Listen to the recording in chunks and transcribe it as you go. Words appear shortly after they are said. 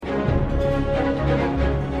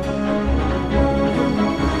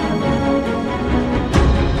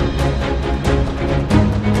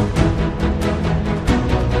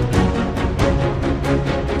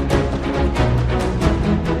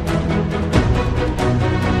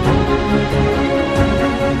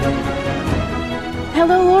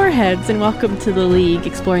Warheads, and welcome to the League,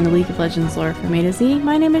 exploring the League of Legends lore from A to Z.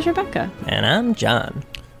 My name is Rebecca. And I'm John.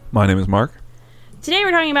 My name is Mark. Today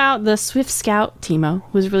we're talking about the Swift Scout Teemo,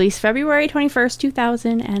 who was released February 21st,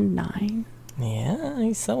 2009. Yeah,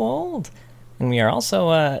 he's so old. And we are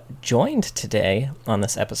also joined today on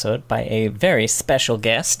this episode by a very special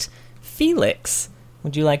guest, Felix.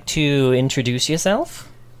 Would you like to introduce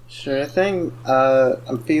yourself? Sure thing.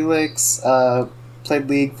 I'm Felix. Played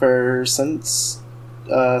League since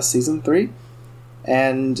Season 3.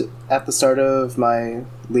 And at the start of my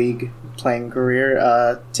League playing career,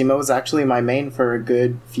 Teemo was actually my main for a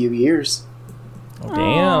good few years. Oh,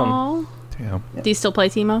 damn. Aww. Damn. Do you still play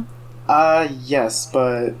Teemo? Yes,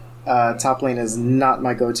 but top lane is not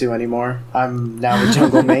my go-to anymore. I'm now a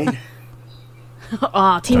jungle main.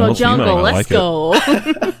 Teemo Jungle, let's go.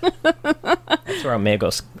 That's where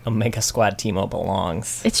Omega Squad Teemo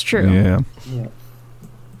belongs. It's true. Yeah.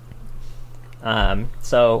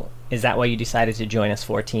 So is that why you decided to join us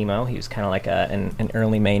for Teemo? He was kind of like an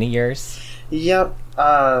early main of yours? Yep.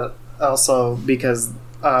 Also, because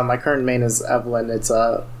my current main is Evelyn, it's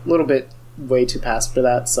a little bit way too past for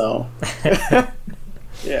that, so...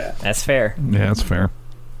 Yeah. That's fair. Yeah, that's fair.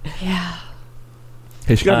 Yeah.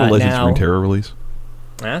 Hey, she got a Legends now, Runeterra release.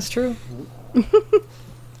 That's true.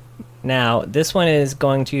 Now, this one is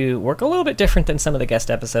going to work a little bit different than some of the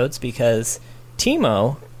guest episodes because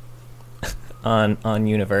Teemo on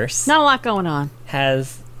Universe Not a lot going on.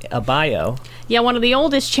 has a bio. Yeah, one of the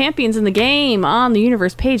oldest champions in the game on the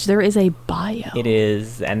Universe page, there is a bio. It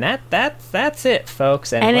is, and that's it,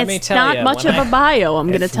 folks. And let me it's tell not you, much of a bio, I'm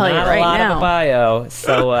going to tell you right not a lot now. of a bio.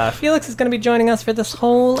 So Felix is going to be joining us for this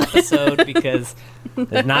whole episode because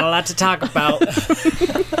there's not a lot to talk about.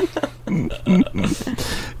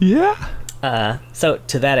 Yeah. So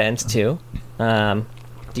to that end, too,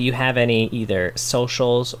 do you have any either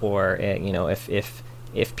socials or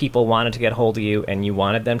if people wanted to get a hold of you and you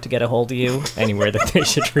wanted them to get a hold of you, anywhere that they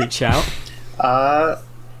should reach out?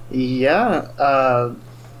 Yeah.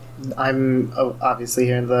 I'm obviously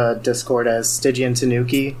here in the Discord as Stygian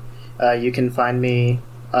Tanuki. You can find me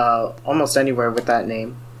almost anywhere with that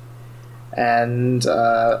name. And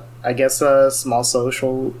I guess a small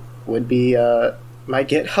social would be my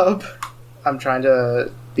GitHub. I'm trying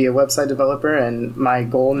to be a website developer, and my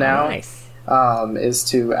goal now... Nice. Is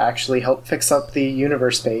to actually help fix up the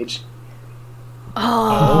Universe page.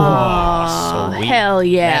 Oh, sweet. hell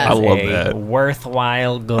yeah. I love a that.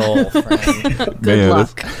 worthwhile goal, friend. Good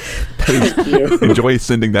luck. Thank you. Enjoy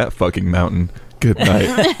sending that fucking mountain. Good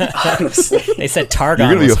night. Honestly. They said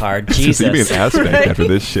Targon was hard. You're gonna be Jesus. an aspect after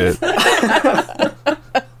this shit.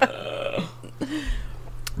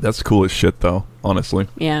 That's cool as shit, though. Honestly.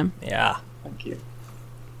 Yeah. Yeah. Thank you.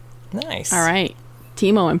 Nice. All right.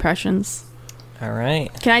 Teemo impressions. All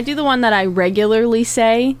right. Can I do the one that I regularly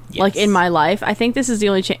say, like Yes. in my life? I think this is the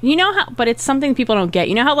only you know how, but it's something people don't get.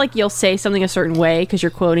 You know how like you'll say something a certain way because you're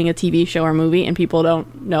quoting a TV show or movie and people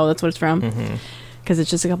don't know that's what it's from because it's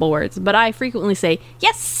just a couple words. But I frequently say,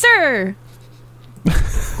 "Yes, sir."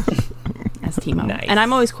 As Teemo, Nice. and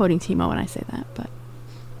I'm always quoting Teemo when I say that. But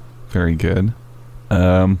Very good.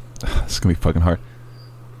 This is gonna be fucking hard.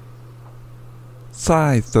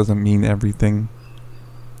 Size doesn't mean everything.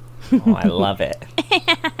 Oh, I love it.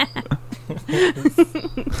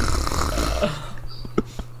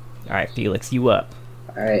 All right, Felix, you up.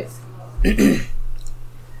 Alright.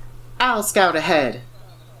 I'll scout ahead.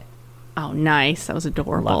 oh, nice, that was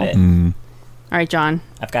adorable. Love it. Mm. All right, John.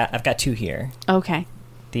 I've got two here. Okay,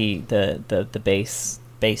 The base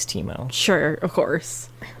Teemo. sure, of course.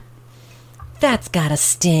 That's got a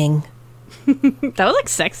sting. That was like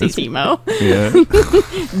sexy Teemo. Yeah.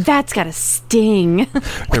 That's got a sting.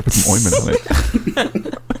 Gotta put some ointment on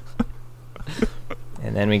it.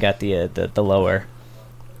 And then we got the lower.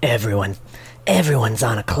 Everyone's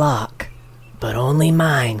on a clock, but only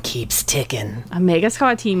mine keeps ticking. Omega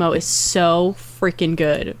Squad Teemo is so freaking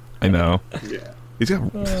good. I know. Yeah. He's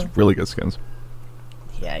got really good skins.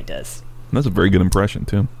 Yeah, he does. And that's a very good impression,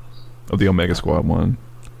 too, of the Omega Squad one.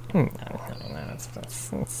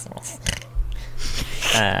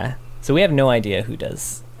 So we have no idea who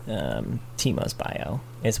does Teemo's bio.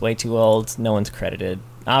 It's way too old. No one's credited.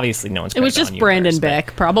 Obviously, no one's It credited. was just on Brandon Universe,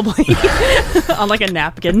 Beck, probably, on like a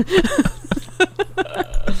napkin.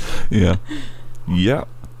 Yeah. Yeah.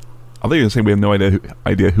 I think you were saying we have no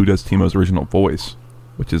idea who does Teemo's original voice,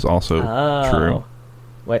 which is also true.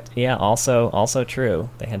 What? Yeah, also true.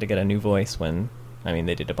 They had to get a new voice when,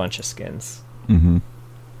 they did a bunch of skins. Mm-hmm.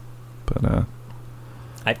 But,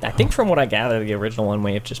 I think from what I gather, the original one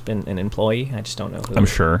may have just been an employee. I just don't know who. I'm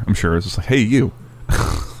sure it's just like, hey, you.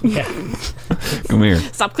 Yeah. Come here.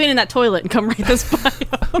 Stop cleaning that toilet and come write this bio.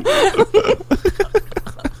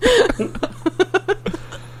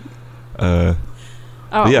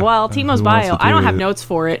 Yeah. Well, Teemo's Who wants bio. to I don't do have it? notes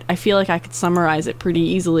for it. I feel like I could summarize it pretty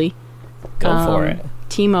easily. Go for it.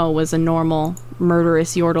 Teemo was a normal,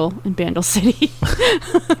 murderous yordle in Bandle City.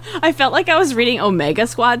 I felt like I was reading Omega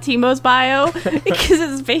Squad Teemo's bio because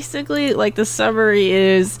it's basically like the summary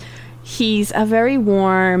is he's a very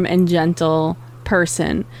warm and gentle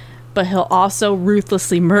person, but he'll also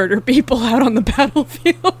ruthlessly murder people out on the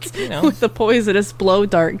battlefield with a poisonous blow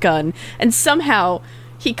dart gun. And somehow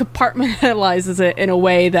he compartmentalizes it in a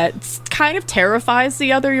way that kind of terrifies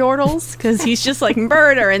the other Yordles because he's just like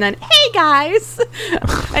murder and then, hey guys!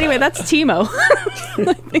 Anyway, that's Teemo.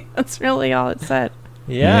 I think that's really all it said.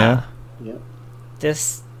 Yeah. Yep.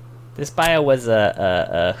 This bio was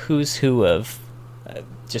a who's who of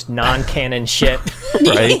just non-canon shit.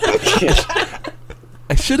 Right?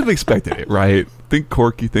 I should have expected it, right? Think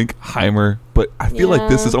Corky, think Heimer, but I feel like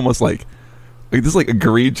this is almost like this is like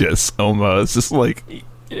egregious almost. Just like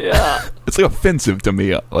it's like offensive to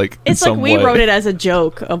me. Like It's in like some we way. wrote it as a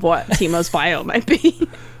joke of what Teemo's bio might be.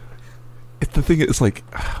 The thing is, like,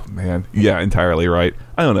 oh, man, yeah, entirely right.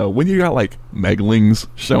 I don't know. When you got like Meglings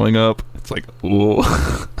showing up, it's like, ooh,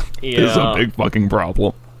 there's a big fucking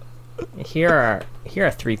problem. Here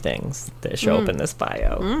are three things that show up in this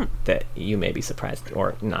bio that you may be surprised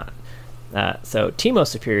or not. So Teemo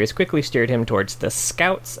superiors quickly steered him towards the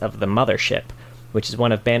Scouts of the Mothership, which is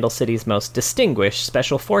one of Bandle City's most distinguished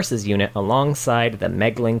special forces unit alongside the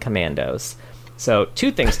Megling Commandos. So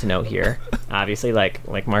two things to note here. Obviously, like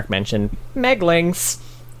Mark mentioned, Meglings.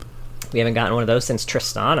 We haven't gotten one of those since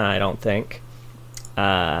Tristana, I don't think.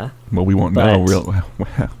 Well, we won't know,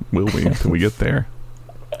 will we, until we get there?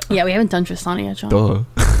 Yeah, we haven't done Tristana yet, John. Duh.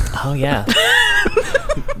 Oh, yeah.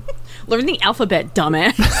 Learn the alphabet,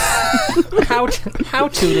 dumbass. How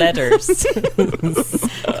to letters.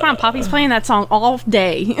 Come on, Poppy's playing that song all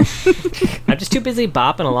day. I'm just too busy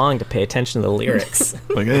bopping along to pay attention to the lyrics.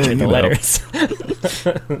 Like, The letters.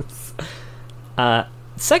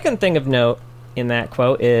 Second thing of note in that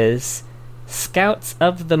quote is Scouts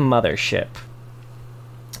of the Mothership.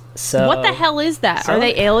 So What the hell is that? Are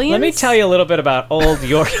they aliens? Let me tell you a little bit about old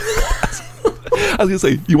York. I was gonna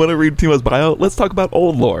say, you want to read Teemo's bio? Let's talk about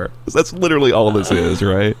old lore. 'Cause that's literally all this is,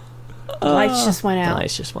 right? The lights just went The out.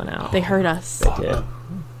 lights just went out. They heard us. They did.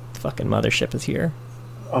 Fucking Mothership is here.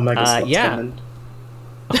 Omega Squad's yeah. coming.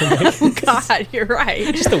 Oh, God, you're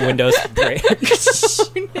right. Just the windows break.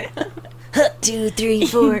 2, 3,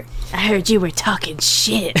 4. I heard you were talking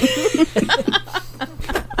shit.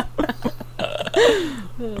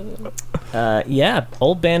 Yeah,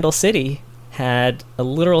 old Bandle City had a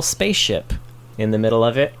literal spaceship in the middle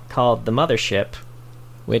of it called the Mothership,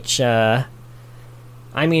 which, I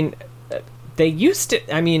mean, they used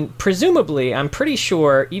to, I mean, presumably, I'm pretty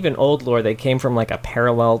sure, even old lore, they came from like a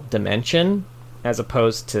parallel dimension as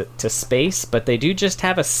opposed to space, but they do just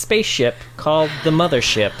have a spaceship called the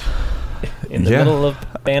Mothership in the middle of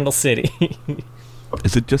Bandle City.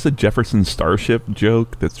 Is it just a Jefferson Starship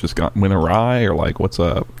joke that's just went awry, or like, what's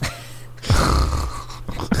up?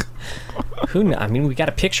 Who knows? I mean, we got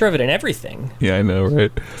a picture of it and everything. Yeah, I know,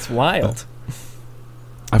 right? It's wild.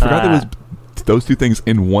 I forgot there was those two things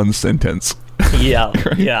in one sentence. Yeah,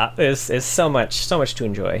 Right? yeah. There's so much to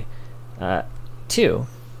enjoy. 2.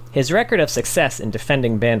 His record of success in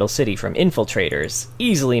defending Bandle City from infiltrators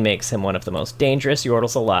easily makes him one of the most dangerous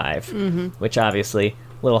Yordles alive, which obviously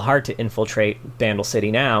a little hard to infiltrate Bandle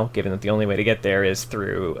City now, given that the only way to get there is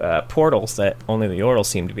through portals that only the Yordles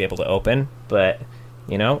seem to be able to open. But,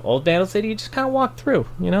 you know, old Bandle City, you just kind of walk through,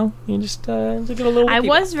 you know? You just get a little... I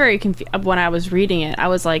was very confused when I was reading it. I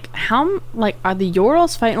was like, are the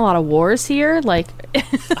Yordles fighting a lot of wars here? Like...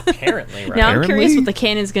 Apparently, right? Now I'm curious Apparently? what the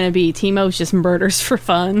canon's going to be. Teemo's just murders for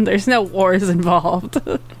fun. There's no wars involved.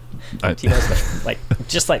 Teemo's like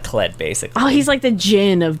just like Kled, basically. Oh, he's like the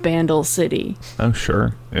Jinn of Bandle City. Oh,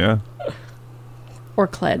 sure. Yeah. Or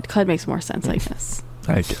Kled. Kled makes more sense, I guess.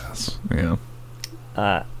 I guess. Yeah.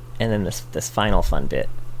 And then this final fun bit.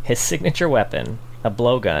 His signature weapon, a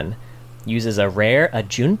blowgun, uses a rare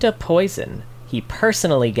Ajunta poison he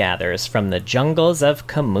personally gathers from the jungles of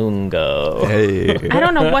Kamungo. Hey. I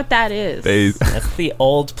don't know what that is. That's the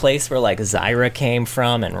old place where like Zyra came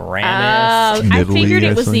from and Ramith. I Italy, figured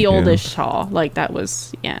it I was the think, old yeah. Ishtal. Like, that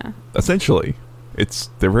was, yeah. Essentially,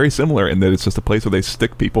 they're very similar in that it's just a place where they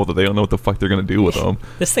stick people that they don't know what the fuck they're gonna do with them.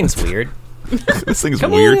 This thing's weird. This thing's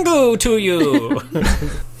weird. Kamungo to you.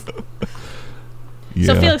 Yeah.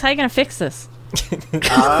 So, Felix, how are you going to fix this?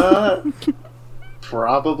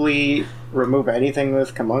 Probably remove anything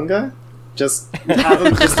with Kamunga. Just have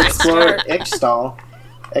him just explore Ixtal.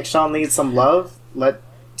 Ixtal needs some love. Let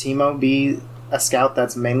Teemo be a scout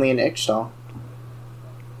that's mainly in Ixtal.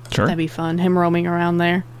 Sure. That'd be fun. Him roaming around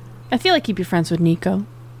there. I feel like he'd be friends with Nico.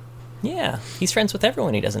 Yeah, he's friends with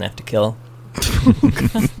everyone he doesn't have to kill.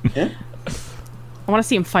 Yeah. I want to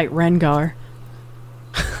see him fight Rengar.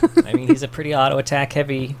 I mean, he's a pretty auto attack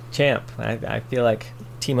heavy champ. I feel like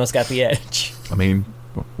Teemo's got the edge. I mean,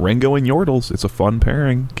 Rengo and Yordles, it's a fun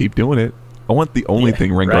pairing. Keep doing it. I want the only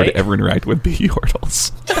thing Rengar to ever interact with be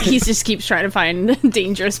Yordles. He just keeps trying to find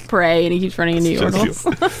dangerous prey, and he keeps running into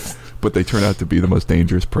Yordles. But they turn out to be the most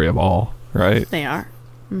dangerous prey of all, right? They are.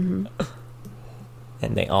 Mm-hmm.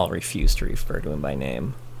 And they all refuse to refer to him by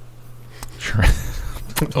name. Sure.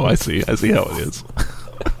 Oh, I see how it is.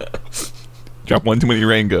 Drop one too many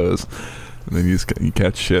Rangos, and then you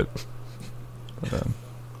catch shit.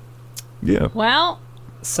 Yeah. Well,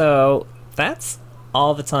 so that's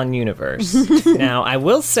all that's on Universe. Now, I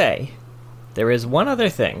will say, there is one other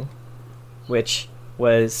thing, which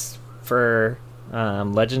was for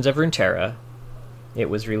Legends of Runeterra. It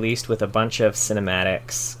was released with a bunch of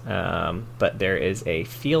cinematics, but there is a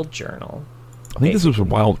field journal. I think this was a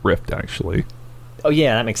Wild Rift, actually. Oh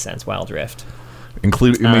yeah, that makes sense. Wild Rift.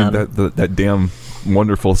 That damn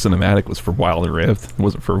wonderful cinematic was for Wild Rift. It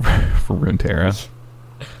wasn't for Runeterra.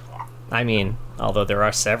 I mean, although there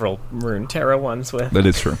are several Runeterra ones with that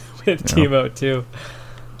is true with Teemo too.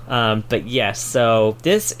 But yes, so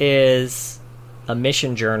this is a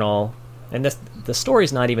mission journal, and the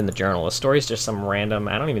story's not even the journal. The story's just some random.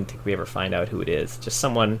 I don't even think we ever find out who it is. Just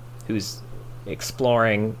someone who's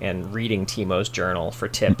exploring and reading Teemo's journal for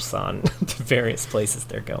tips on the various places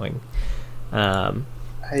they're going. The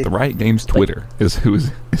Riot Games Twitter is who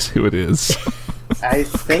it is. I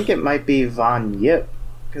think it might be Von Yip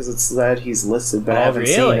because it's that he's listed, but I haven't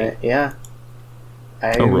seen it. Yeah.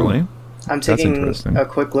 Oh, really? I'm taking a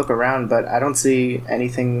quick look around, but I don't see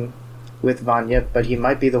anything with Von Yip. But he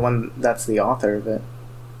might be the one that's the author of it,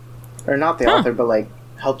 or not the author, but like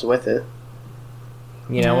helped with it.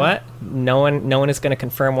 You know what? No one is going to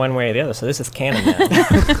confirm one way or the other, so this is canon now.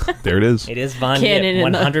 There it is. It is Von Yip,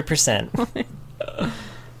 100%.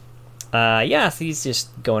 So he's just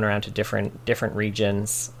going around to different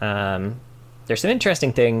regions. There's some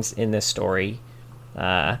interesting things in this story.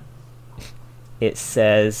 It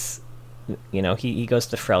says, he goes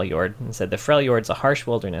to Freljord and said, the Freljord's a harsh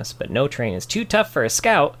wilderness, but no terrain is too tough for a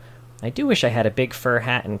scout. I do wish I had a big fur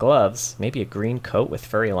hat and gloves, maybe a green coat with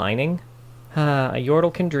furry lining. A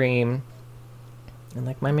Yordle can dream. And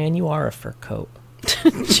like, my man, you are a fur coat.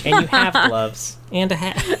 And you have gloves and a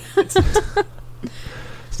hat. It's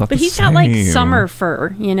not but he's got like summer fur,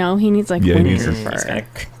 He needs like winter fur. He's gotta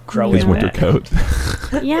grow his winter coat.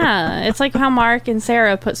 Yeah, it's like how Mark and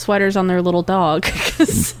Sarah put sweaters on their little dog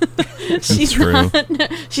because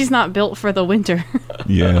she's not built for the winter.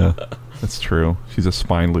 Yeah, that's true. She's a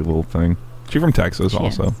spindly little thing. She's from Texas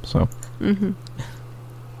also, so. Mm-hmm.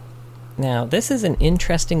 Now, this is an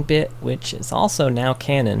interesting bit, which is also now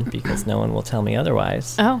canon, because no one will tell me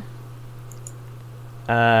otherwise. Oh.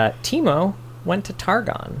 Teemo went to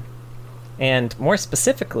Targon. And more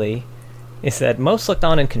specifically, it said, most looked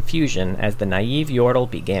on in confusion as the naive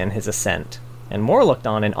Yordle began his ascent, and more looked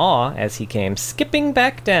on in awe as he came skipping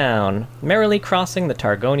back down, merrily crossing the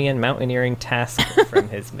Targonian mountaineering task from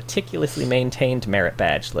his meticulously maintained merit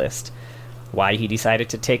badge list. Why he decided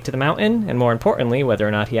to take to the mountain, and more importantly, whether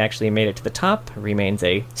or not he actually made it to the top, remains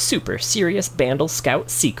a super serious Bandle Scout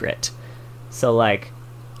secret. So, like,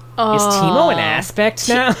 is Teemo an aspect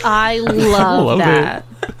now? I love that.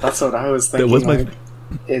 That's what I was thinking.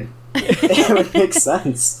 It would make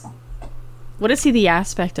sense. What is he the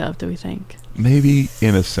aspect of, do we think? Maybe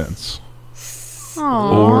innocence.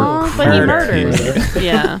 Aww, but he murders.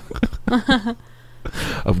 Yeah.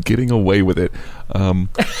 Of getting away with it.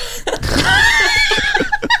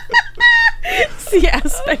 It's the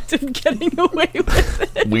aspect of getting away with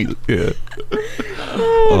it.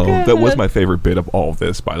 That was my favorite bit of all of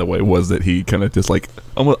this, by the way, was that he kind of just like,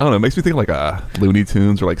 almost, I don't know, it makes me think of like Looney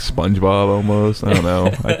Tunes or like SpongeBob almost. I don't know.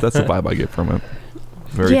 That's the vibe I get from it.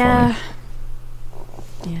 Very funny.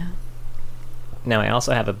 Yeah. Now, I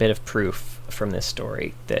also have a bit of proof from this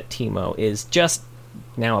story that Teemo is just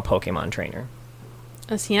now a Pokemon trainer.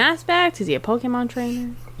 Is he an aspect? Is he a Pokemon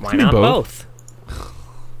trainer? Why not both?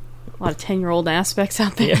 A lot of 10-year-old aspects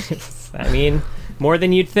out there. Yes. I mean, more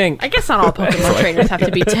than you'd think. I guess not all Pokemon trainers have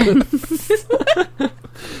to be 10.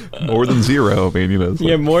 More than zero. I mean,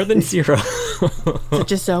 Yeah, more than zero.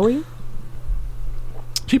 Such as Zoe?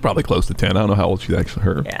 She's probably close to 10. I don't know how old she's actually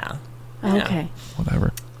her. Yeah. Okay.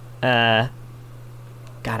 Whatever.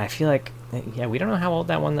 God, I feel like Yeah, we don't know how old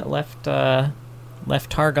that one that left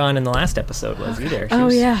Targon in the last episode was either.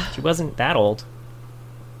 She wasn't that old.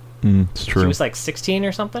 It's true. She was like 16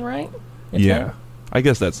 or something, right? Yeah. I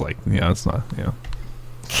guess that's like, it's not,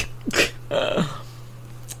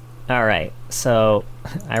 All right, so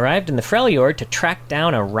I arrived in the Freljord to track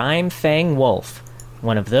down a Rhyme Fang wolf.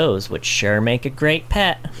 One of those would sure make a great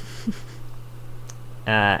pet.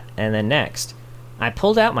 And then next, I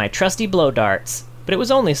pulled out my trusty blow darts, but it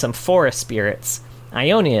was only some forest spirits.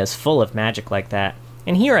 Ionia is full of magic like that,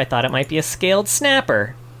 and here I thought it might be a scaled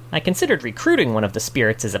snapper. I considered recruiting one of the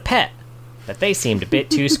spirits as a pet, but they seemed a bit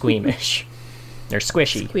too squeamish. They're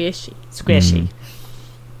squishy. Squishy.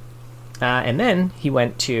 And then he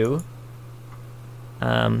went to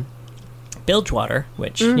Bilgewater,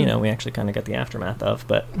 which, we actually kind of got the aftermath of,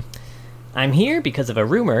 but I'm here because of a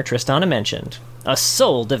rumor Tristana mentioned. A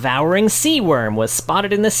soul-devouring sea worm was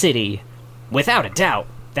spotted in the city. Without a doubt,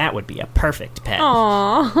 that would be a perfect pet.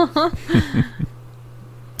 Aww.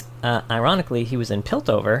 Ironically, he was in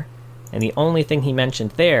Piltover, and the only thing he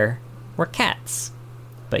mentioned there were cats.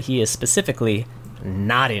 But he is specifically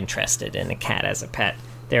not interested in a cat as a pet.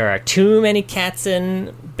 There are too many cats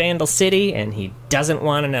in Bandle City, and he doesn't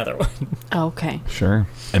want another one. Okay. Sure.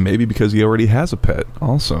 And maybe because he already has a pet,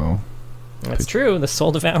 also. That's true, the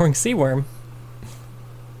soul-devouring sea worm.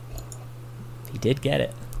 He did get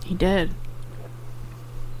it. He did.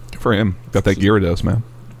 Good for him. Got that Gyarados, man.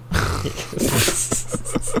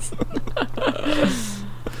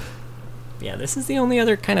 Yeah, this is the only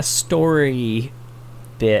other kind of story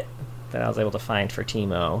bit that I was able to find for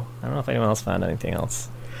Teemo. I don't know if anyone else found anything else.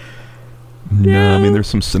 No, I mean, there's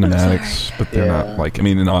some cinematics, but they're not like,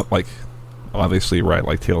 not like, obviously, right,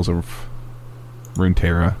 like Tales of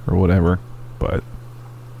Runeterra or whatever, but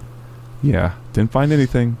yeah, didn't find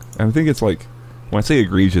anything. And I think it's like, when I say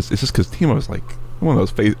egregious, it's just because Teemo's like one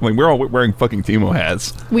of those we're all wearing fucking Teemo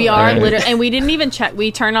hats. We are literally, and we didn't even check.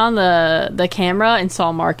 We turned on the camera and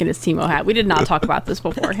saw Mark in his Teemo hat. We did not talk about this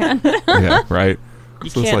beforehand. Yeah, right. You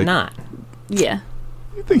so can't not. Yeah.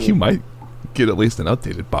 You think you might get at least an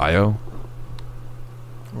updated bio?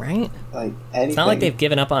 Right? Like anything. It's not like they've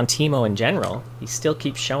given up on Teemo in general. He still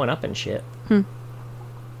keeps showing up and shit.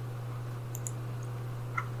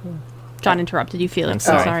 John interrupted you, Felix.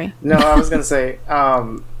 I'm So sorry. No, I was gonna say,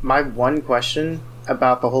 my one question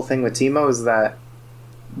about the whole thing with Teemo is that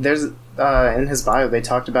there's in his bio they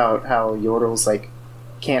talked about how Yordles like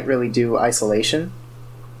can't really do isolation,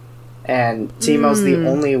 and Teemo's the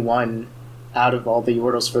only one out of all the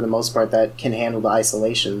Yordles for the most part that can handle the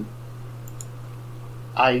isolation.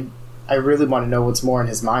 I really want to know what's more in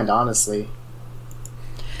his mind, honestly.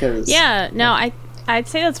 I'd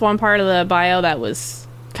say that's one part of the bio that was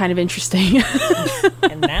kind of interesting.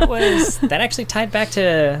 And that actually tied back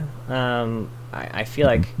to I feel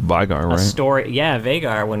like Veigar, right? Story,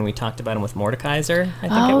 Veigar, when we talked about him with Mordekaiser, I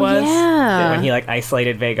think it was. Yeah. When he like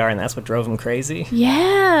isolated Veigar and that's what drove him crazy.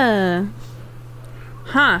 Yeah.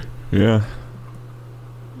 Huh. Yeah.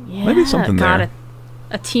 Yeah. Maybe something there.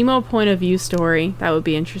 A Teemo point of view story. That would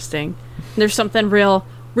be interesting. There's something real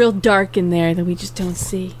dark in there that we just don't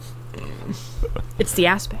see. It's the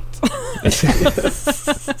aspect.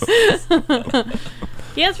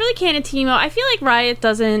 Yeah, it's really canon Teemo. I feel like Riot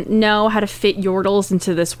doesn't know how to fit Yordles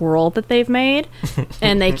into this world that they've made,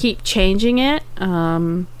 and they keep changing it.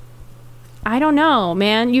 I don't know,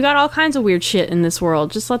 man. You got all kinds of weird shit in this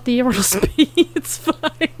world. Just let the Yordles be. It's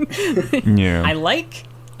fine. Yeah. I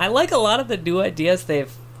like a lot of the new ideas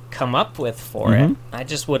they've come up with for it. I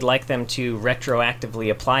just would like them to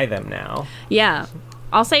retroactively apply them now. Yeah.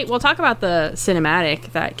 I'll say, we'll talk about the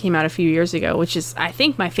cinematic that came out a few years ago, which is, I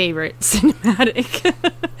think, my favorite cinematic.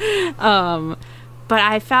 But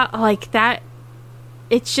I felt like that,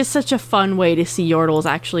 it's just such a fun way to see Yordles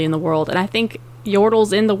actually in the world. And I think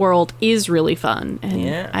Yordles in the world is really fun.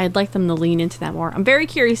 And I'd like them to lean into that more. I'm very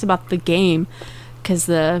curious about the game, because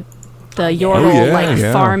the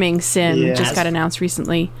Yordle farming sim just got announced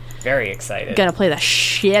recently. Very excited. Gotta play the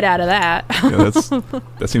shit out of that. Yeah,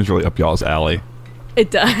 that seems really up y'all's alley. It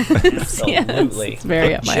does. Absolutely. It's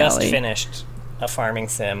very up my alley. Just finished a farming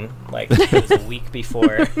sim, like, it was a week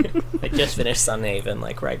before. I just finished Sunhaven,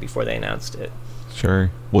 like, right before they announced it. Sure.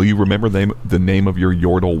 Will you remember the name of your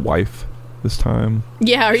Yordle wife this time?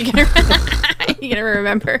 Yeah, are you gonna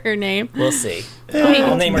remember her name? We'll see.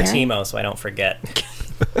 I'll name her Teemo so I don't forget.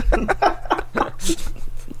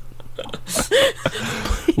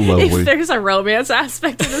 Lovely. If there's a romance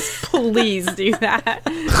aspect to this, please do that.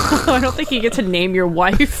 I don't think you get to name your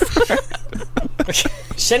wife.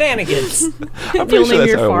 Shenanigans. I'm pretty You'll sure name that's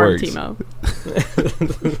your how it farm works. Teemo.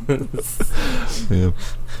 Yeah.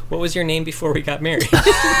 What was your name before we got married?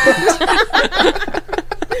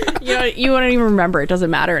 You won't even remember. It doesn't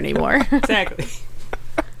matter anymore. Exactly.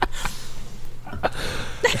 Oh,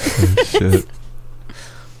 shit.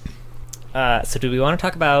 So do we want to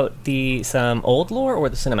talk about some old lore or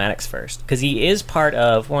the cinematics first? Because he is part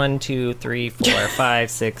of 1, 2, 3, 4,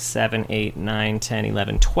 5, 6, 7, 8, 9, 10,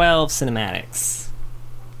 11, 12 cinematics.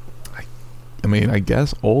 I mean, I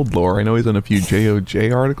guess old lore. I know he's in a few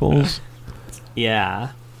JOJ articles.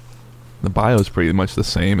 Yeah. The bio's pretty much the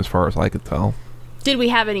same as far as I could tell. Did we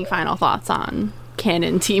have any final thoughts on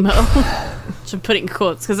canon Teemo? Should put it in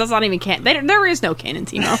quotes, because that's not even canon. There is no canon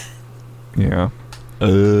Teemo. Yeah.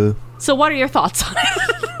 So what are your thoughts on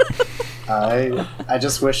it? I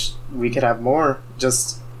just wish we could have more.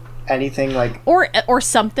 Just anything like... Or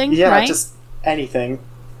something, Yeah, right? just anything.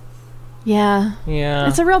 Yeah. Yeah.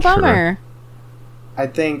 It's a real bummer. I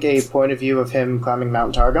think a point of view of him climbing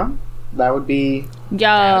Mount Targon, that would be... Yo,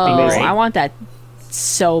 amazing. I want that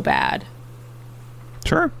so bad.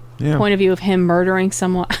 Sure. Yeah. Point of view of him murdering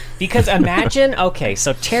someone. Because imagine, okay,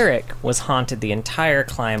 so Tarek was haunted the entire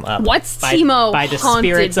climb up. What's by, Teemo by the haunted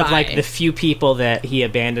spirits of by? like the few people that he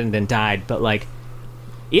abandoned and died. But like,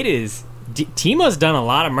 it is Teemo's done a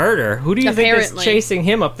lot of murder. Who do you think is Apparently. chasing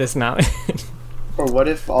him up this mountain? Or what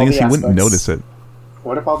if all thing the is, he aspects... wouldn't notice it.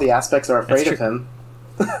 What if all the aspects are afraid That's of him?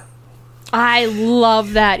 I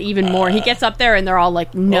love that even more. He gets up there and they're all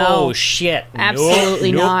like, no, Oh shit!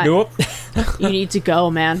 Absolutely Nope, not. Nope. you need to go,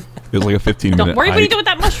 man. It was like a 15-minute Don't worry what are you hike. doing with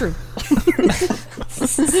that mushroom.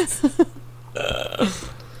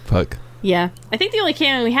 Fuck. Yeah. I think the only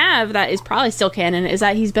canon we have that is probably still canon is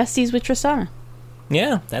that he's besties with Tristana.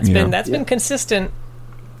 Yeah, that's Yeah. been consistent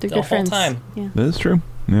They're the good whole friends. time. Yeah. That is true.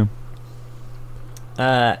 Yeah.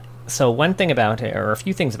 So one thing about it, or a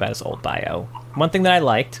few things about his old bio. One thing that I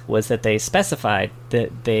liked was that they specified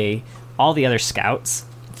that all the other scouts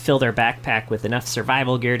fill their backpack with enough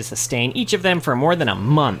survival gear to sustain each of them for more than a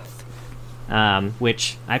month.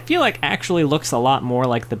 Which I feel like actually looks a lot more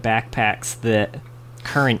like the backpacks that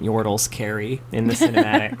current Yordles carry in the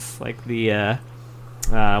cinematics. Like the,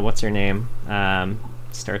 what's her name?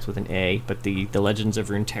 Starts with an A, but the Legends of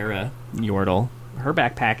Runeterra Yordle. Her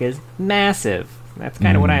backpack is massive. That's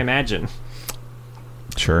kind of what I imagine.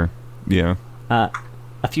 Sure. Yeah. A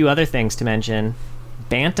few other things to mention.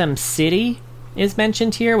 Bantam City is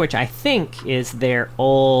mentioned here, which I think is their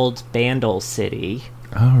old Bandle City.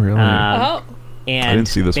 Oh, really? Oh. And I didn't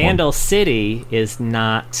see this one. Bandle City is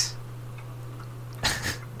not...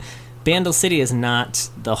 Bandle City is not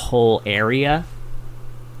the whole area.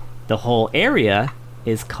 The whole area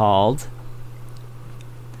is called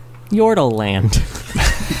Yordle Land.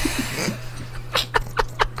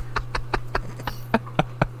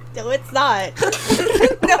 No, it's not. No,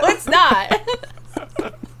 it's not.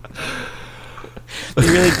 They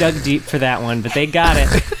really dug deep for that one, but they got it.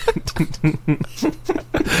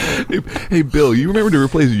 Hey, Bill, you remember to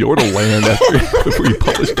replace Yordle Land before you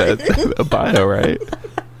published that bio, right?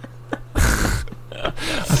 I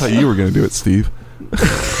thought you were going to do it, Steve. I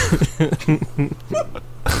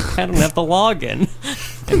don't have the login.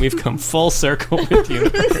 And we've come full circle with you.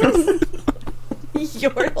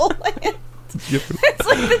 Yordle Land. It's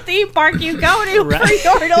like the theme park you go to Right.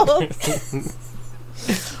 for Yordles.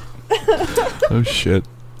 Oh, shit.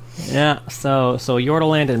 Yeah, so Yordle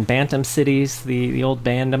Land and Bantam Cities, the old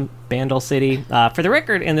Bandle City. For the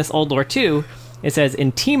record, in this old lore too, it says,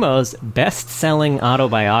 in Teemo's best-selling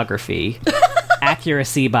autobiography,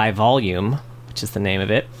 Accuracy by Volume, which is the name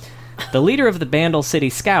of it, the leader of the Bandle City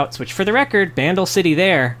Scouts, which for the record, Bandle City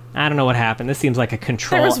there, I don't know what happened. This seems like a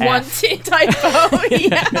control There was one F. typo.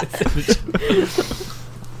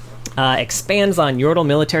 Yeah. Expands on Yordle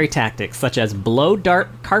military tactics, such as blow dart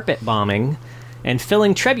carpet bombing and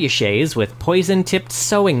filling trebuchets with poison-tipped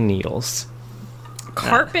sewing needles.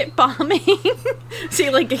 Carpet bombing. See,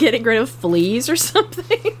 like getting rid of fleas or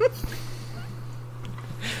something.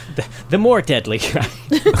 The more deadly kind.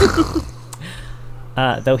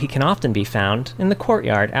 Though he can often be found in the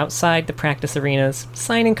courtyard outside the practice arenas,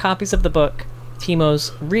 signing copies of the book,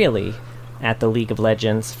 Teemo's really at the League of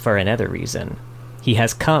Legends for another reason. He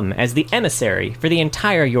has come as the emissary for the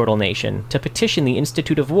entire Yordle nation to petition the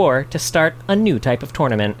Institute of War to start a new type of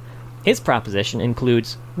tournament. His proposition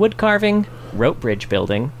includes wood carving, rope bridge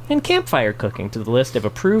building, and campfire cooking to the list of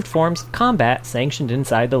approved forms of combat sanctioned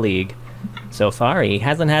inside the League. So far, he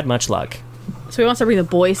hasn't had much luck. So he wants to bring the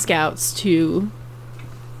Boy Scouts to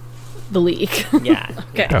the League. Yeah.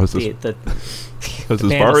 Okay. That was, The that's as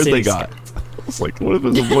Bandle far as City they got. It's like, what if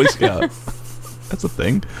it's a Boy Scout? That's a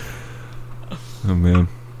thing. Oh, man.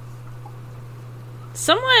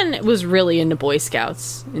 Someone was really into Boy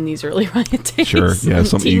Scouts in these early riot days. Sure, yeah,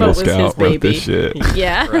 some Teemo Eagle was his Scout wrote baby. this shit.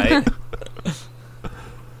 Yeah. Right.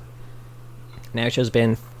 Now it shows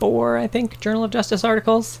been 4, I think, Journal of Justice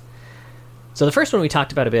articles. So the first one we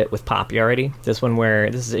talked about a bit with Poppy already. This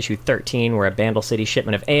is issue 13, where a Bandle City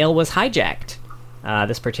shipment of ale was hijacked.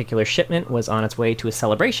 This particular shipment was on its way to a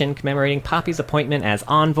celebration commemorating Poppy's appointment as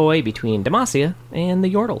envoy between Demacia and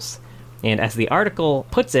the Yordles. And as the article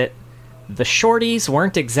puts it, the shorties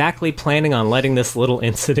weren't exactly planning on letting this little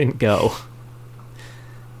incident go.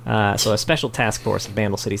 So a special task force of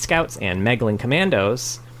Bandle City Scouts and Meglin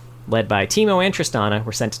Commandos, led by Teemo and Tristana,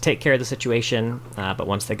 were sent to take care of the situation, but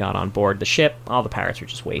once they got on board the ship, all the pirates were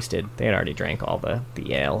just wasted. They had already drank all the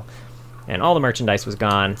ale, and all the merchandise was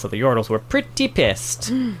gone, so the Yordles were pretty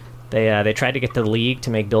pissed. They tried to get the League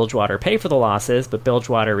to make Bilgewater pay for the losses, but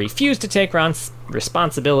Bilgewater refused to take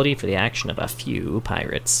responsibility for the action of a few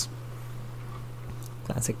pirates.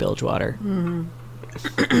 Classic Bilgewater.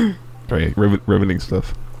 Right, riveting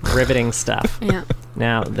stuff. Riveting stuff. Yeah.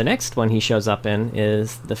 Now, the next one he shows up in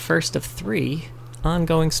is the first of 3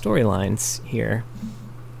 ongoing storylines here.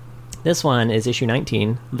 This one is issue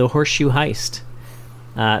 19, The Horseshoe Heist.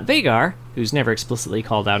 Vagar, who's never explicitly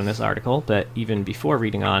called out in this article, but even before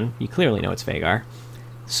reading on, you clearly know it's Vagar,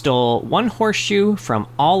 stole 1 horseshoe from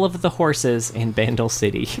all of the horses in Bandle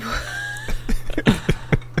City.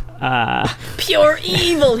 Pure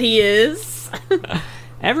evil he is.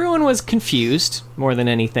 Everyone was confused, more than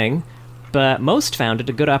anything, but most found it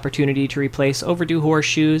a good opportunity to replace overdue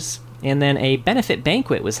horseshoes, and then a benefit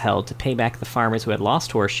banquet was held to pay back the farmers who had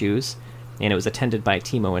lost horseshoes, and it was attended by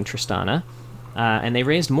Teemo and Tristana, and they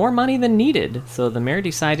raised more money than needed, so the mayor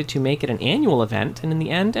decided to make it an annual event, and in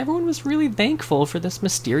the end, everyone was really thankful for this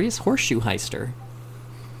mysterious horseshoe heister.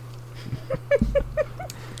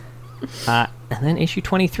 And then issue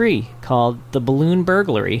 23, called The Balloon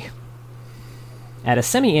Burglary. At a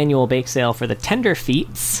semi-annual bake sale for the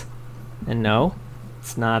Tenderfeets, and no,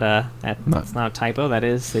 it's not it's not a typo.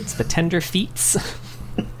 It's the Tenderfeets.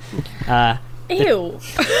 Ew.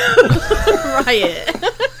 Riot.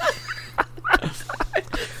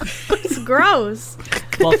 It's gross.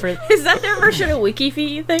 Well, Is that their version of WikiFeet,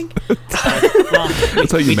 you think?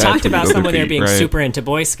 That's how you we match talked when you about go to someone there feet, being right? super into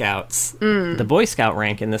Boy Scouts. The Boy Scout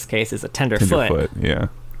rank in this case is a tenderfoot. Tenderfoot, yeah.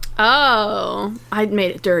 Oh, I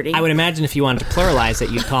made it dirty. I would imagine if you wanted to pluralize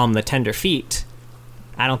it, you'd call them the tender feet.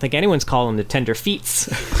 I don't think anyone's calling them the tender feets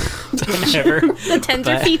ever. The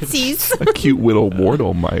tender feetsies. A cute little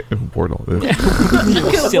Wardle might. Wardle.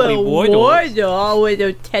 Silly Wardle. Wardle with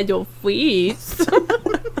the tender feet.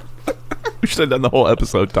 We should have done the whole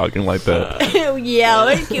episode talking like that. Ew, yeah,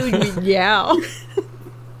 excuse me, yeah.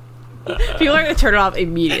 People are going to turn it off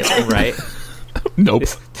immediately. Right? Nope.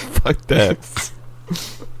 Fuck that.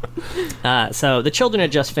 So the children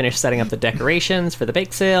had just finished setting up the decorations for the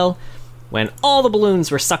bake sale when all the balloons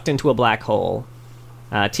were sucked into a black hole.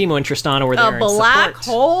 Teemo and Tristana were there A in black support.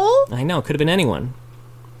 hole? I know, could have been anyone.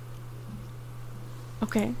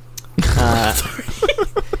 Okay.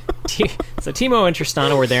 So Teemo and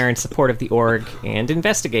Tristana were there in support of the org and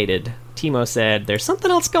investigated. Teemo said, "There's something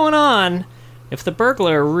else going on. If the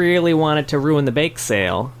burglar really wanted to ruin the bake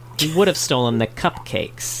sale, he would have stolen the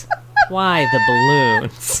cupcakes. Why the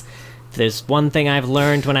balloons? If there's one thing I've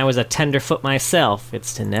learned when I was a tenderfoot myself,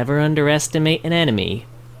 it's to never underestimate an enemy,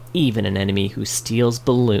 even an enemy who steals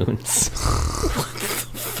balloons."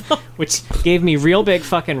 Which gave me real big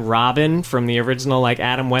fucking Robin from the original, like,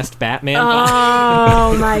 Adam West Batman vibe.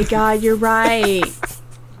 Oh my god, you're right.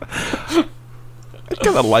 I'm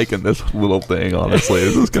kind of liking this little thing, honestly.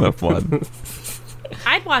 This is kind of fun.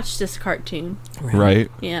 I'd watch this cartoon. Right?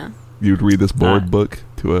 Yeah. You'd read this board book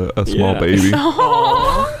to a small Yeah. baby.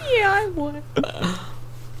 Oh, yeah, I would.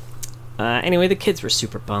 Anyway, the kids were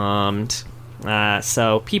super bummed.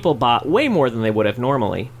 So people bought way more than they would have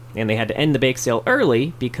normally, and they had to end the bake sale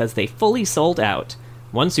early because they fully sold out.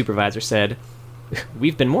 One supervisor said,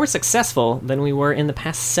 "We've been more successful than we were in the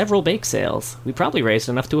past several bake sales. We probably raised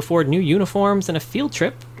enough to afford new uniforms and a field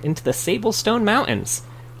trip into the Sablestone Mountains.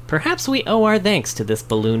 Perhaps we owe our thanks to this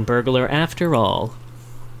balloon burglar after all."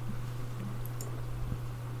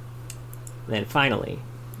 Then finally,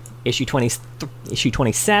 issue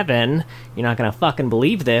 27, you're not gonna fucking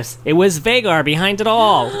believe this, it was Vagar behind it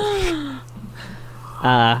all.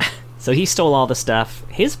 So he stole all the stuff.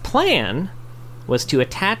 His plan was to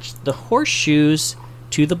attach the horseshoes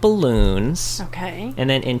to the balloons Okay. and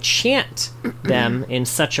then enchant them in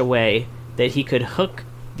such a way that he could hook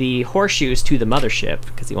the horseshoes to the mothership,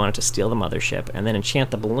 because he wanted to steal the mothership, and then enchant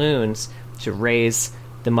the balloons to raise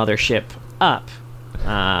the mothership up.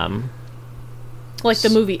 Like the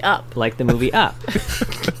movie Up. Like the movie Up.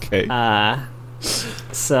 Okay.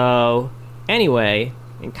 So, anyway,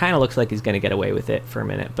 it kind of looks like he's going to get away with it for a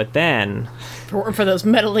minute. But then, For those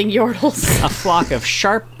meddling yordles. a flock of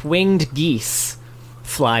sharp-winged geese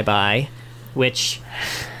fly by, which,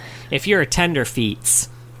 if you're a tenderfeets,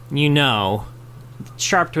 you know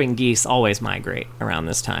sharp-winged geese always migrate around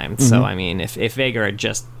this time. So, I mean, if Vhagar had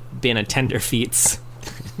just been a tenderfeets,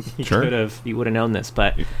 you would have known this.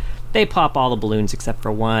 But they pop all the balloons except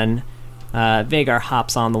for one. Vhagar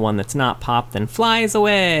hops on the one that's not popped and flies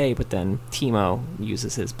away, but then Teemo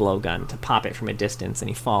uses his blowgun to pop it from a distance, and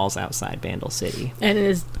he falls outside Bandle City. And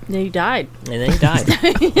he died. And then he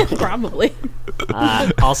died. Probably.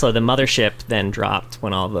 Also, the mothership then dropped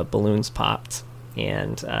when all the balloons popped,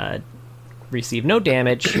 and received no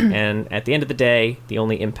damage, and at the end of the day, the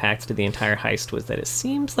only impact to the entire heist was that it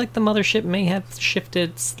seems like the mothership may have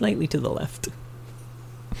shifted slightly to the left.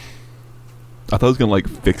 I thought it was gonna like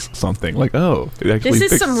fix something. Like, oh, it actually This is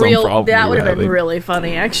fixed some some real. problem That we would were have been having. really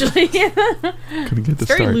funny, actually. Couldn't get to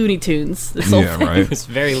Very start. Looney Tunes. This whole Yeah, thing. right. It's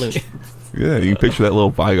very loony. Yeah, you can picture that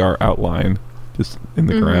little Vhagar outline just in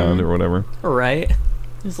the ground or whatever. Right?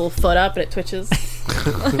 His little foot up and it twitches.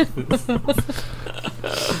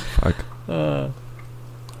 Fuck. But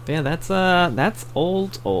yeah, that's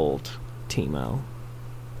old Teemo.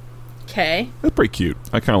 Okay. That's pretty cute.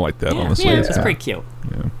 I kind of like that, Yeah, honestly. yeah, it's pretty cute.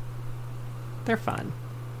 Yeah. They're fun.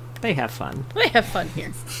 They have fun. They have fun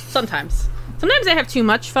here. Sometimes. Sometimes they have too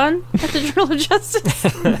much fun at the Journal of Justice,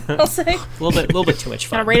 I'll say. A little bit too much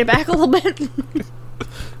fun. Gotta rate it back a little bit.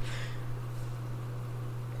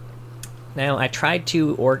 Now, I tried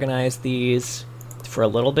to organize these for a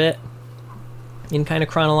little bit in kind of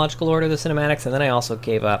chronological order, the cinematics, and then I also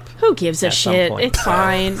gave up. Who gives a At some shit? point. It's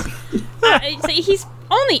fine. He's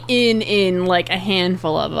only in like a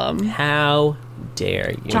handful of them. How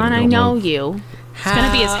dare you? John, I don't know know. you. It's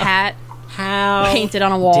gonna be his hat How painted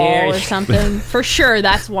on a wall dare or you. something. For sure,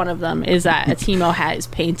 that's one of them. Is that a Teemo hat is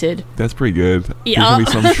painted? That's pretty good. There's Yeah. gonna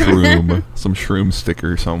be some shroom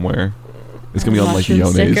sticker somewhere. It's gonna be on like Mushroom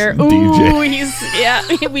Yone's sticker.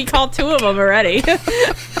 DJ. Ooh, we called two of them already.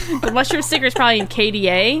 The mushroom sticker is probably in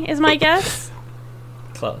KDA, is my guess.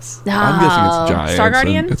 Close. I'm guessing it's Giants. Star and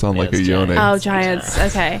Guardian? It's on like Yeah, a it's Yone. Giants. Oh, Giants.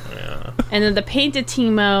 Okay. And then the painted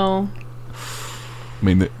Teemo. I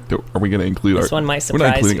mean, are we gonna include? This one might We're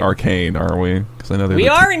not surprise including you. Arcane, are we? Because I know We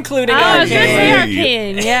are including Oh, I was gonna say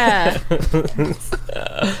Arcane. Arcane. Yeah.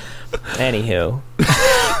 Anywho,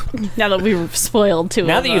 Now that we've spoiled two.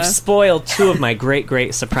 now of that you've us. spoiled two of my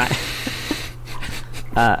great surprise.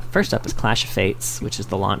 First up is Clash of Fates, which is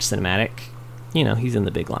the launch cinematic. You know, he's in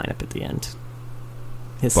the big lineup at the end.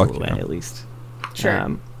 His Fuck silhouette, yeah. at least.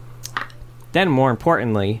 Sure. Then, more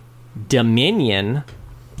importantly, Dominion,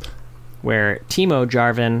 where Teemo,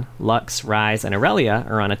 Jarvan, Lux, Ryze, and Aurelia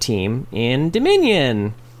are on a team in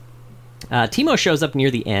Dominion. Teemo shows up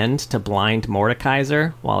near the end to blind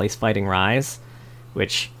Mordekaiser while he's fighting Ryze,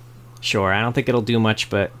 which, sure, I don't think it'll do much,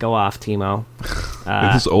 but go off, Teemo.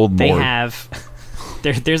 It's this old They Mord. have...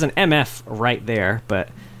 There's an MF right there, but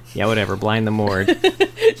yeah, whatever, blind the Mord.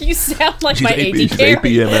 You sound like She's my AP, AD she's carry.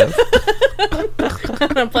 APMF.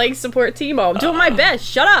 I'm playing support Teemo. I'm doing my best.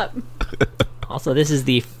 Shut up. Also, this is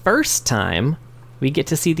the first time we get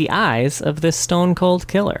to see the eyes of this stone cold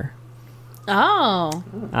killer. Oh.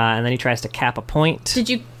 And then he tries to cap a point. Did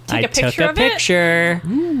you take I a picture took a of it? picture.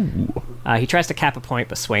 He tries to cap a point,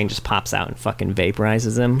 but Swain just pops out and fucking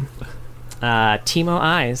vaporizes him. Teemo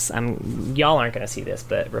eyes. Y'all aren't gonna see this,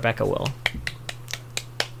 but Rebecca will.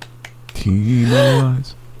 Teemo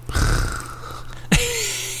eyes.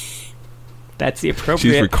 That's the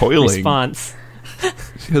appropriate recoiling. response.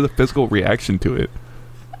 She has a physical reaction to it.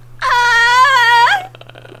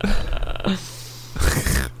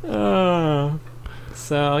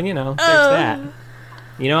 So, you know, there's that.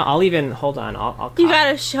 You know, I'll even hold on. I'll You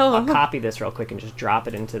gotta show I'll him. copy this real quick and just drop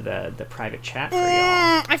it into the private chat for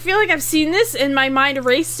y'all. I feel like I've seen this and my mind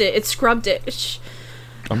erased it. It scrubbed it.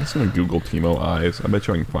 I'm just gonna Google Teemo eyes. I bet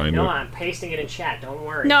you I can find No, it. I'm pasting it in chat. Don't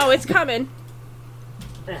worry. No, it's coming.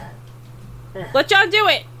 Let John do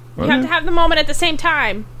it. You have Okay. to have the moment at the same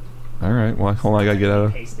time. All right. Well, hold on. I gotta get out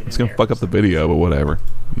of. Paste it in It's gonna there fuck or up the video, but whatever.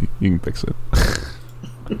 You can fix it.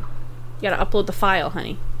 You gotta upload the file,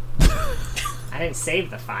 honey. I didn't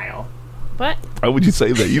save the file, What? Why would you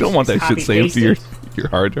say that? You don't want that shit saved to your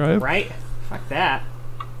hard drive. right? Fuck that.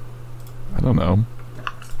 I don't know.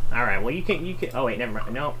 All right. Well, you can. Oh wait, never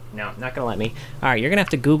mind. No, not gonna let me. All right, you're gonna have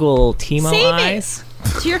to Google Teemo Save it. eyes.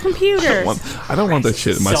 To your computer. I don't want that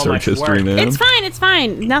shit in my So much search history, work. man. It's fine. It's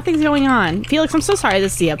fine. Nothing's going on. Felix, I'm so sorry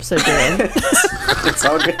this is the episode you're in. It's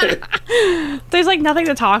all good. There's like nothing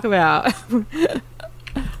to talk about.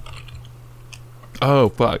 Oh,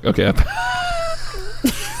 fuck. Okay.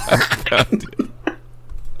 I found it.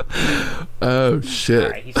 Oh, shit.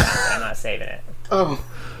 Alright, he found it. I'm not saving it. Oh,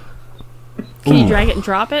 Can you drag it and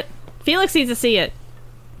drop it? Felix needs to see it.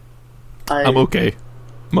 I'm okay.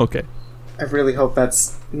 I'm okay. I really hope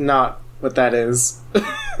that's not what that is.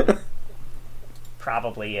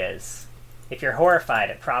 Probably is. If you're horrified,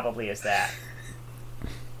 it probably is that.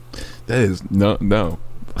 That is no. Oh,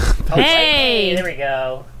 Hey! there we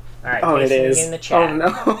go. Alright, Oh, it pasting is. in the chat.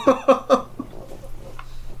 Oh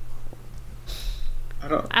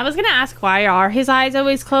no. I was gonna ask why are his eyes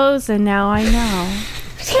always closed, and now I know.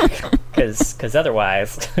 Because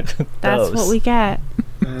otherwise, That's what we get.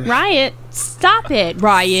 Riot, stop it,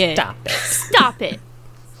 Riot. Stop it. Stop it.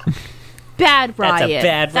 Bad Riot.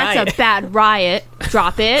 bad riot. That's a bad riot.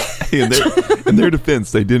 Drop it. In their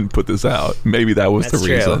defense, they didn't put this out. Maybe that was That's the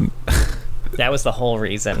true. reason. That was the whole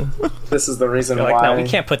reason. This is the reason They're why. like, no, we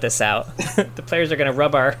can't put this out. The players are going to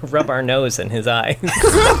rub our nose in his eye.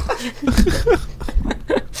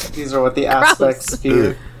 These are what the aspects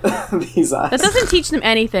fear. These eyes. That doesn't teach them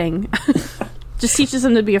anything. Just teaches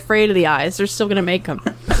them to be afraid of the eyes. They're still gonna make them.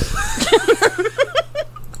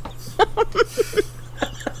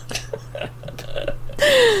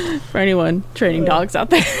 For anyone training dogs out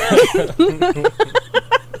there.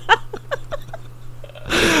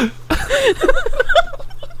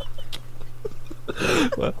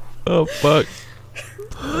 Oh, fuck.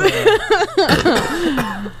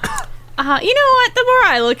 You know what? The more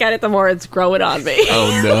I look at it, the more it's growing on me.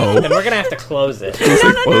 Oh, no. And we're going to have to close it.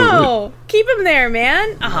 No. Keep him there,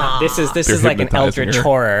 man. This is They're like an hypnotizing eldritch her.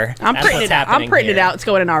 horror. I'm That's printing what's it out. I'm happening printing it here. out. It's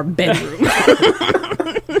going in our bedroom.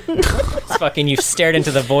 It's fucking, you've stared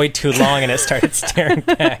into the void too long and it started staring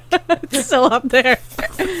back. It's still up there.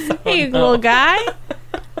 Hey, little guy.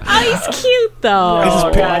 Oh, he's cute though. Oh,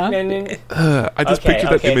 just God. I just Okay, pictured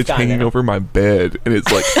that okay, image it's gone hanging now. over my bed, and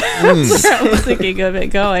it's like, I was thinking of it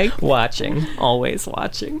going. Watching. Always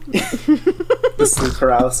watching. The sleep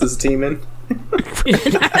paralysis demon.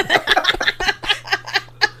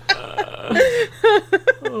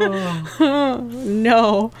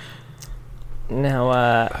 No.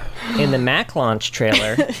 Now, in the Mac launch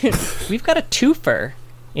trailer, we've got a twofer.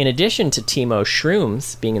 In addition to Teemo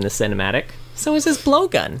Shrooms being in the cinematic, so is his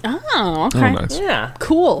blowgun. Oh, okay. oh, nice. Yeah,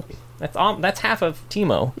 Cool. that's half of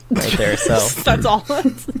Teemo right there. So That's all.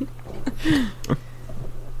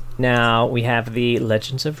 now we have the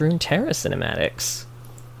Legends of Runeterra cinematics.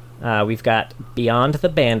 We've got Beyond the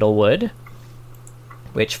Bandlewood,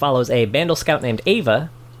 which follows a Bandle scout named Ava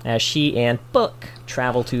as she and Book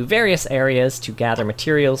travel to various areas to gather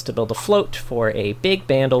materials to build a float for a big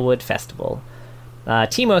Bandlewood festival.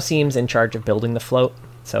 Teemo seems in charge of building the float,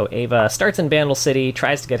 so Ava starts in Bandle City,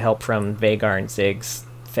 tries to get help from Vagar and Ziggs,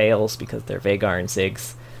 fails because they're Vagar and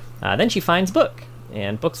Ziggs. Then she finds Book,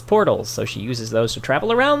 and Book's portals, so she uses those to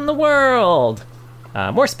travel around the world.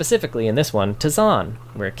 More specifically in this one, to Zon,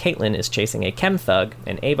 where Caitlyn is chasing a chem thug,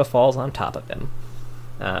 and Ava falls on top of him.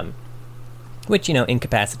 Which,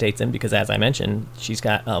 incapacitates him because, as I mentioned, she's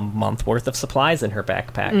got a month worth of supplies in her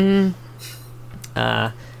backpack.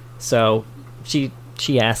 So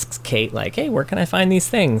she asks Kate, like, hey, where can I find these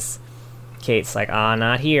things? Kate's like,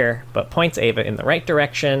 not here, but points Ava in the right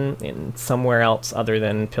direction, in somewhere else other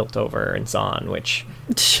than Piltover and Zon, which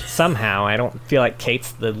somehow I don't feel like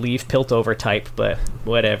Kate's the leave Piltover type, but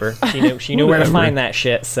whatever. She knew where to find that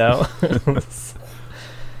shit, so...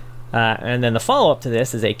 and then the follow-up to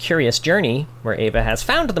this is a curious journey where Ava has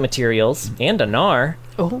found the materials and a Gnar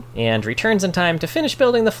and returns in time to finish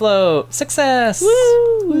building the float. Success!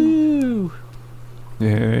 Woo!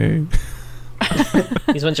 Yay.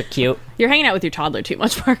 These ones are cute. You're hanging out with your toddler too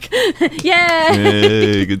much, Mark. Yay!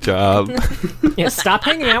 Hey, good job. Yeah, stop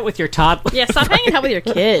hanging out with your toddler. Yeah, stop hanging out with your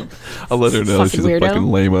kid. I'll let her know Fucking she's weirdo. a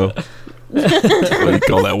fucking lame-o. What do you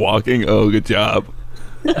call that, walking? Oh, good job.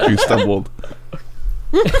 You stumbled.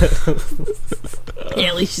 Yeah,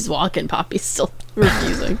 at least she's walking. Poppy's still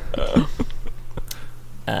refusing.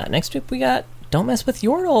 Next up, we got Don't Mess with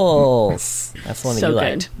Yordles. That's the one that So you good.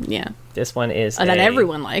 liked. Yeah. This one is That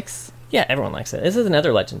everyone likes. Yeah, everyone likes it. This is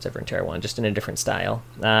another Legends of Runeterra one, just in a different style.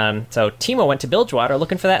 So Teemo went to Bilgewater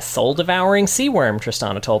looking for that soul-devouring sea worm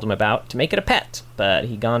Tristana told him about to make it a pet, but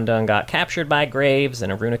he got captured by Graves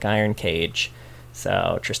in a runic iron cage.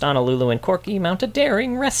 So Tristana, Lulu, and Corky mount a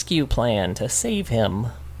daring rescue plan to save him,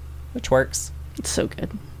 which works. It's so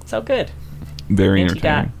good. So good. Very And he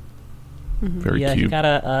got- entertaining. Very Yeah, cute. he got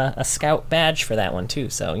a scout badge for that one too.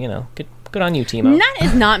 So good on you, Teemo. That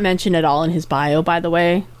is not mentioned at all in his bio, by the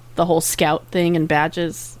way. The whole scout thing and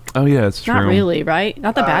badges. Oh, yeah, it's true. Not really, right?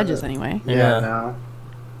 Not the badges, anyway. Yeah, no.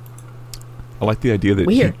 I like the idea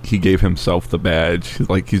that he gave himself the badge.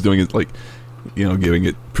 Like he's doing it, like giving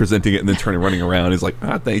it, presenting it, and then running around. He's like,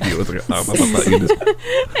 thank you. It's like,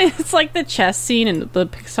 it's like the chess scene in the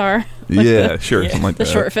Pixar. Something like the that.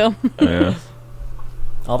 short film. Yeah.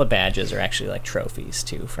 All the badges are actually like trophies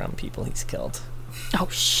too from people he's killed. Oh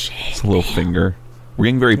shit! It's a little finger. We're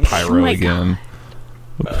getting very pyro again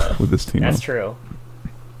with this team. That's true.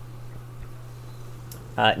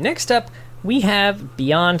 Next up, we have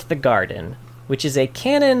Beyond the Garden, which is a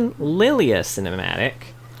canon Lilia cinematic.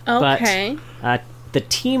 Okay. But the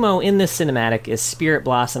Teemo in this cinematic is Spirit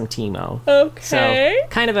Blossom Teemo. Okay. So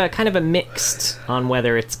kind of a mixed on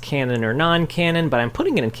whether it's canon or non-canon, but I'm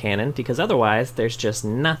putting it in canon because otherwise there's just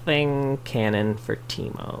nothing canon for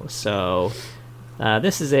Teemo. So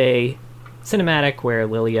this is a cinematic where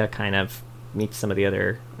Lilia kind of meets some of the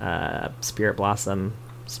other Spirit Blossom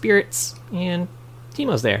spirits, and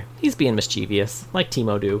Teemo's there. He's being mischievous, like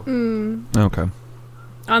Teemo do. Okay.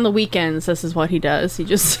 On the weekends, this is what he does. He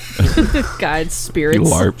just guides spirits. He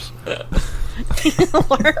LARPs.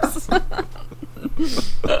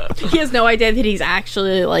 He has no idea that he's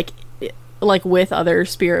actually like with other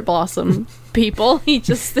Spirit Blossom people. He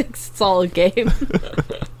just thinks it's all a game.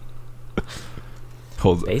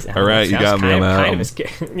 All right, you got me. I'm out.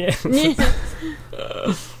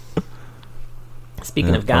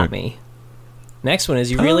 Speaking of got me, next one is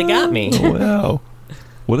You Really Got Me. Wow.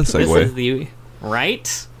 What a segue.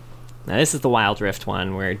 Right? Now this is the Wild Rift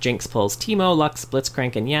one, where Jinx pulls Teemo, Lux,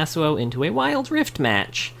 Blitzcrank, and Yasuo into a Wild Rift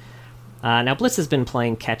match. Now Blitz has been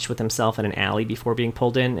playing catch with himself in an alley before being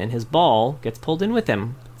pulled in, and his ball gets pulled in with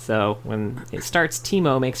him. So when it starts,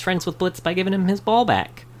 Teemo makes friends with Blitz by giving him his ball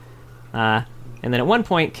back. And then at one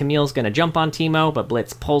point, Camille's going to jump on Teemo, but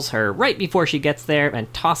Blitz pulls her right before she gets there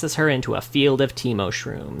and tosses her into a field of Teemo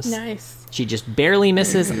shrooms. Nice. She just barely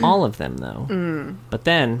misses all of them, though. But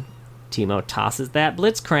then Teemo tosses that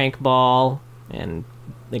Blitzcrank ball and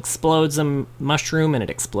explodes a mushroom, and it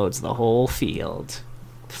explodes the whole field.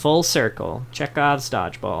 Full circle. Chekhov's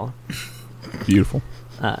dodgeball. Beautiful.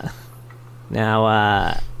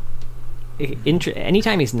 Now,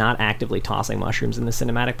 anytime he's not actively tossing mushrooms in the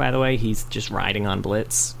cinematic, by the way, he's just riding on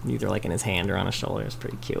Blitz, either like in his hand or on his shoulder. It's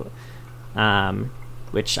pretty cute.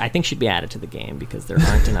 Which I think should be added to the game because there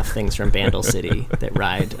aren't enough things from Bandle City that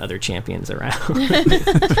ride other champions around.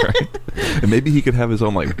 That's right. And maybe he could have his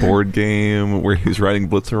own like board game where he's riding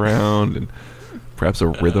Blitz around, and perhaps a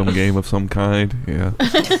rhythm game of some kind. Yeah.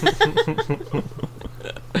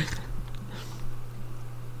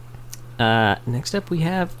 Next up, we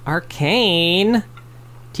have Arcane.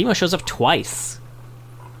 Teemo shows up twice.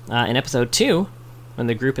 In episode 2, when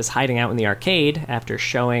the group is hiding out in the arcade after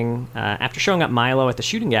showing up Milo at the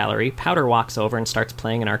shooting gallery, Powder walks over and starts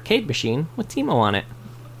playing an arcade machine with Teemo on it.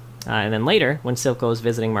 And then later, when Silco is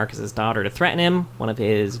visiting Marcus's daughter to threaten him, one of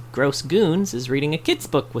his gross goons is reading a kid's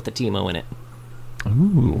book with a Teemo in it.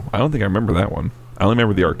 Ooh, I don't think I remember that one. I only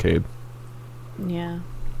remember the arcade. Yeah.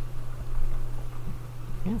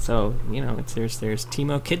 Yeah, so there's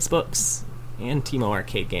Teemo kids books and Teemo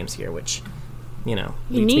arcade games here, which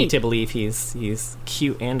leads me to believe he's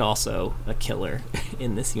cute and also a killer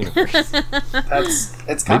in this universe.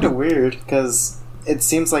 It's kind of weird because it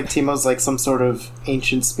seems like Teemo's like some sort of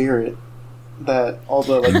ancient spirit that all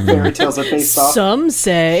the like fairy tales are based off. Some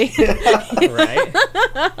say, right?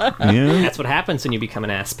 Yeah, that's what happens when you become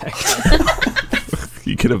an aspect.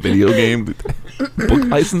 You get a video game, book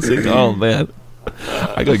licensing. Oh man,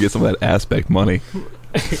 I gotta get some of that aspect money.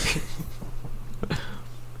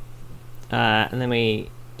 And then we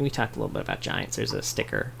talked a little bit about Giants. There's a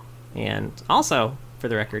sticker. And also, for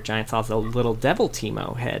the record, Giants also a little Devil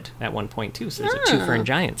Teemo head at one point, too. So there's a twofer in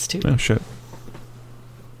Giants, too. Oh, shit.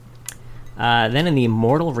 Then in the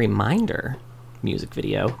Immortal Reminder music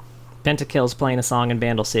video, Pentakill's playing a song in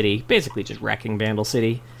Bandle City, basically just wrecking Bandle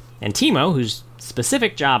City. And Teemo, whose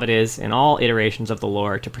specific job it is in all iterations of the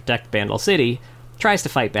lore to protect Bandle City, tries to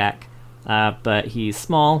fight back. But he's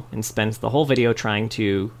small and spends the whole video trying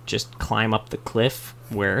to just climb up the cliff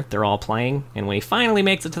where they're all playing. And when he finally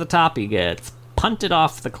makes it to the top, he gets punted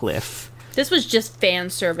off the cliff. This was just fan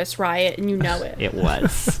service, Riot, and you know it. It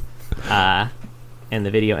was. And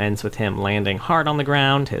the video ends with him landing hard on the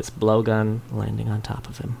ground, his blowgun landing on top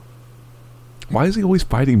of him. Why is he always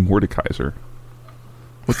fighting Mordekaiser?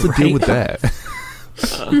 What's the deal with that?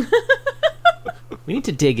 We need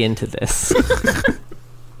to dig into this.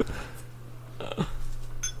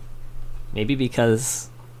 Maybe because,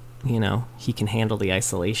 he can handle the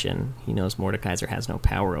isolation. He knows Mordekaiser has no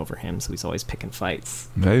power over him, so he's always picking fights.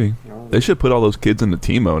 Maybe. They should put all those kids into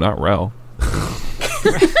Teemo, not Rel.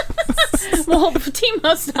 Well,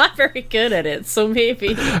 Teemo's not very good at it, so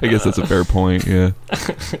maybe. I guess that's a fair point. Yeah.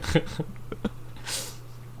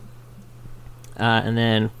 And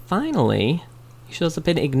then finally, he shows up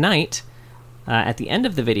in Ignite at the end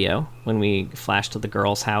of the video when we flash to the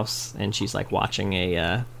girl's house and she's like watching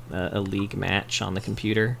a league match on the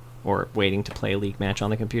computer or waiting to play a league match on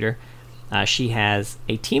the computer. She has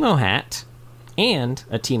a Teemo hat and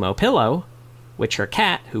a Teemo pillow, which her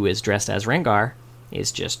cat, who is dressed as Rengar,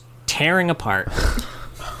 is just tearing apart.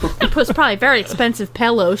 It was probably a very expensive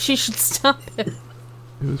pillow. She should stop it.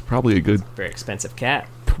 It was probably a good. Very expensive cat.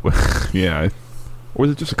 Yeah. Or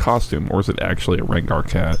is it just a costume? Or is it actually a Rengar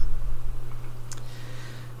cat?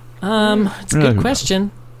 It's a good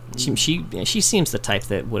question. She seems the type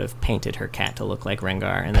that would have painted her cat to look like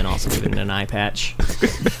Rengar and then also given it an eye patch.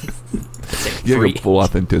 Yeah, go full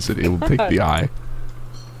authenticity. It will take the eye.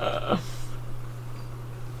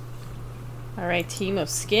 All right, Teemo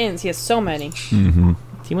skins. He has so many. Mm-hmm.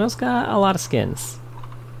 Teemo's got a lot of skins.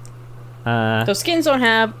 Those skins don't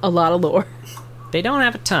have a lot of lore. They don't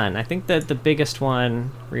have a ton. I think that the biggest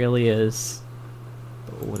one really is,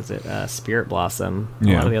 what is it? Spirit Blossom. A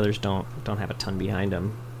Yeah. lot of the others don't have a ton behind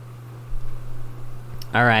them.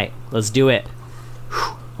 All right, let's do it.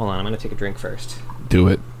 Hold on, I'm gonna take a drink first. Do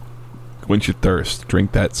it. Quench your thirst.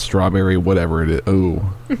 Drink that strawberry, whatever it is.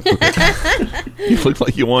 Oh. You look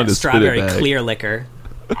like you wanted to spit it Strawberry back. clear liquor.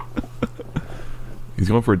 He's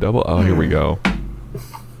going for a double. Oh, here we go.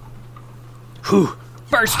 Whew.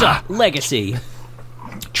 First up, Legacy.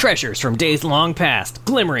 Treasures from days long past,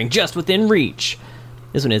 glimmering just within reach.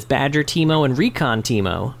 This one is Badger Teemo and Recon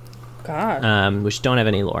Teemo, God, which don't have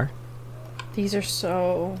any lore. these are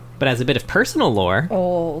so But as a bit of personal lore,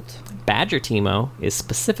 old. Badger Teemo is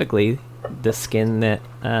specifically the skin that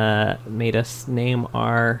made us name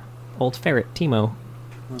our old ferret Teemo.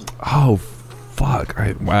 Oh, fuck.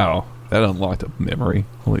 Wow. That unlocked a memory.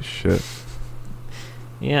 Holy shit.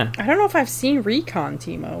 Yeah. I don't know if I've seen Recon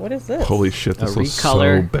Teemo. What is this? Holy shit. This A is so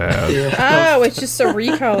recolor. bad. Oh, it's just a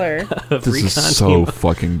recolor. Of This is Recon so Teemo.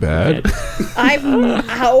 fucking bad.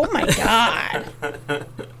 Oh my god.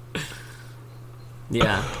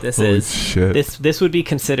 Yeah, this Holy is shit. this would be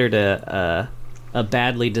considered a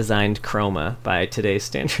badly designed chroma by today's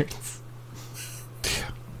standards. I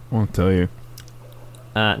won't tell you.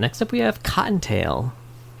 Next up we have Cottontail.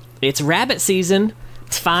 It's rabbit season.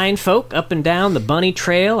 It's fine folk up and down the bunny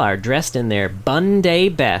trail are dressed in their bun day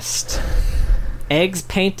best. Eggs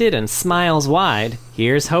painted and smiles wide.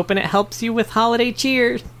 Here's hoping it helps you with holiday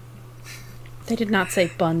cheer. They did not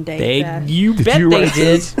say Bun Day. Beth. You Did bet you they write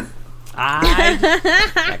did. this?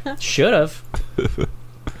 I should have.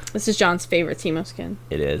 This is John's favorite Teemo skin.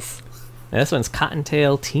 It is. Now, this one's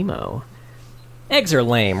Cottontail Teemo. Eggs are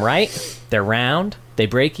lame, right? They're round. They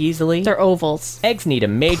break easily. They're ovals. Eggs need a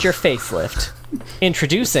major facelift.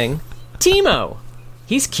 Introducing Teemo.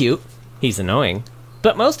 He's cute. He's annoying.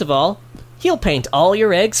 But most of all, he'll paint all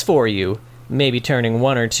your eggs for you, maybe turning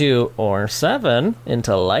 1 or 2 or 7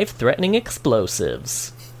 into life-threatening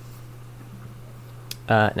explosives.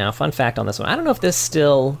 Now, fun fact on this one. I don't know if this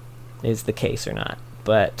still is the case or not,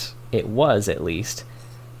 but it was at least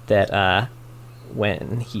that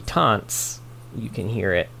when he taunts, you can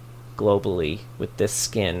hear it globally with this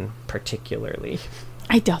skin particularly.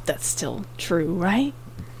 I doubt that's still true, right?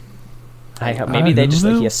 Maybe they don't just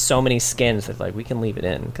like know. he has so many skins that like we can leave it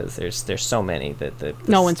in because there's so many that the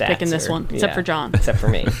No one's stats picking this are- one, except for John. except for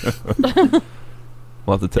me.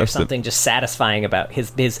 We'll have to There's test it. something just satisfying about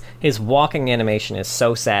his walking animation is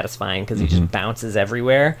so satisfying because he just bounces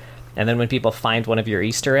everywhere, and then when people find one of your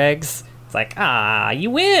Easter eggs, it's like you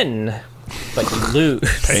win, but you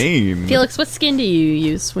lose. Pain. Felix, what skin do you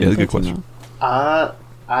use when Yeah, you that's a play good Teemo?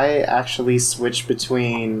 I actually switched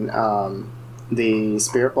between the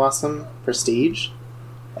Spirit Blossom Prestige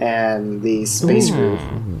and the Space Groove,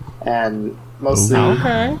 and mostly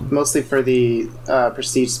Okay. mostly for the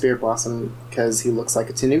Prestige Spirit Blossom because he looks like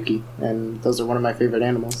a Tanuki, and those are one of my favorite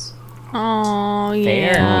animals. Oh,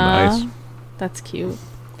 Fair. yeah. Oh, nice. That's cute.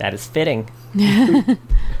 That is fitting.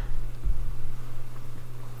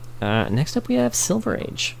 Next up, we have Silver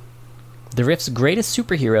Age. The Rift's greatest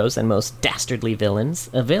superheroes and most dastardly villains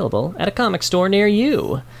available at a comic store near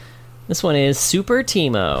you. This one is Super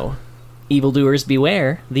Teemo. Evildoers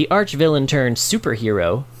beware, the arch-villain turned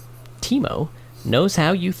superhero, Teemo, knows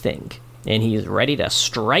how you think, and he's ready to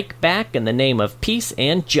strike back in the name of peace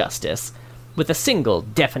and justice. With a single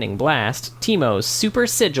deafening blast, Teemo's super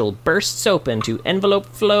sigil bursts open to envelope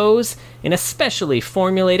flows in a specially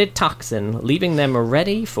formulated toxin, leaving them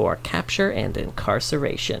ready for capture and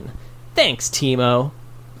incarceration. Thanks, Teemo.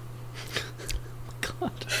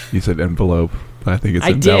 You said envelope. But I think it's I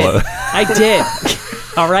in did. Bella. I did.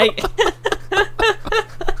 All right.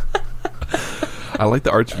 I like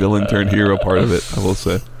the arch villain turned hero part of it. I will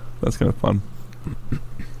say that's kind of fun.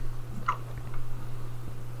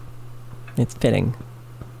 It's fitting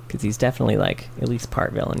because he's definitely like at least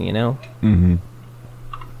part villain, you know. Mm-hmm.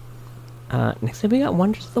 Next up, we got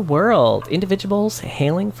Wonders of the World. Individuals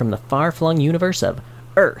hailing from the far-flung universe of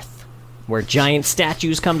Earth, where giant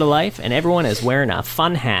statues come to life and everyone is wearing a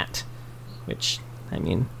fun hat. Which, I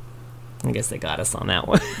mean, I guess they got us on that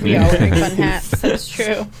one. We all wearing fun hats. That's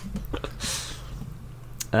true.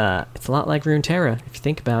 It's a lot like Runeterra, if you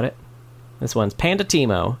think about it. This one's Panda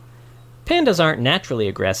Teemo. Pandas aren't naturally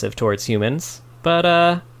aggressive towards humans,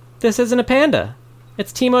 but, this isn't a panda.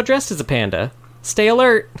 It's Teemo dressed as a panda. Stay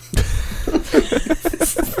alert.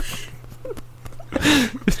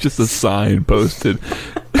 It's just a sign posted.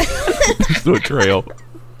 There's no trail.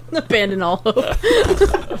 Abandon all hope.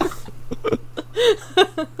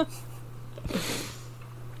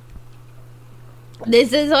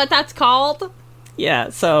 This is what that's called? Yeah,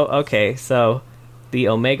 so the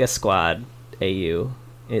Omega Squad AU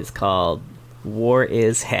is called War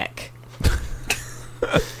is Heck.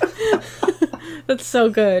 That's so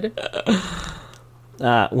good.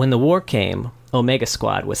 When the war came, Omega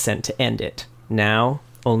Squad was sent to end it. Now,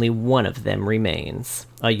 only one of them remains.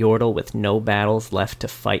 A Yordle with no battles left to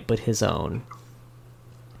fight but his own.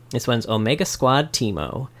 This one's Omega Squad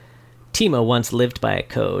Teemo. Teemo once lived by a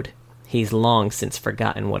code. He's long since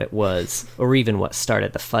forgotten what it was, or even what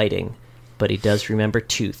started the fighting. But he does remember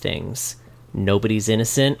two things. Nobody's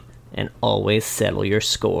innocent, and always settle your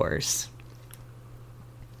scores.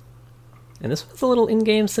 And this one's a little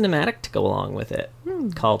in-game cinematic to go along with it,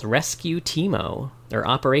 called Rescue Teemo, or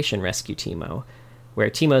Operation Rescue Teemo, where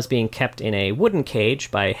Teemo's being kept in a wooden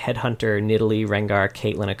cage by Headhunter, Nidalee, Rengar,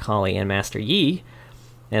 Caitlyn, Akali, and Master Yi,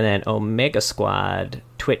 and then Omega Squad,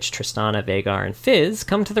 Twitch, Tristana, Veigar, and Fizz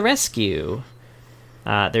come to the rescue.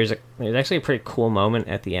 There's actually a pretty cool moment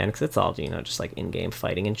at the end, because it's all, just like in-game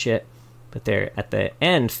fighting and shit. But there, at the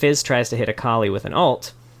end, Fizz tries to hit Akali with an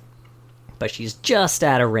ult, but she's just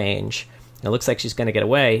out of range. It looks like she's going to get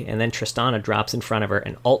away, and then Tristana drops in front of her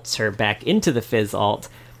and ults her back into the Fizz ult,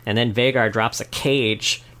 and then Veigar drops a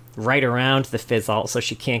cage right around the Fizz ult so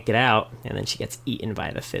she can't get out, and then she gets eaten by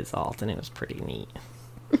the Fizz ult, and it was pretty neat.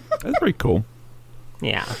 That's pretty cool.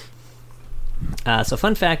 Yeah. So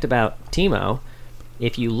fun fact about Teemo,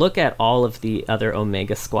 if you look at all of the other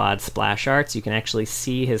Omega Squad splash arts, you can actually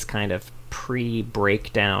see his kind of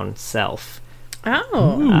pre-breakdown self.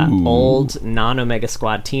 Oh. Old non-Omega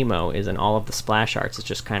Squad Teemo is in all of the splash arts. It's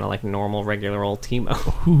just kind of like normal, regular old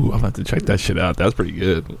Teemo. Ooh, I'm about to check that shit out. That's pretty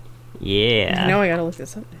good. Yeah. Now I gotta look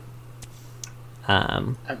this up.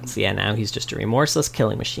 So yeah, now he's just a remorseless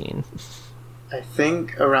killing machine. I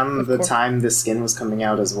think around the time this skin was coming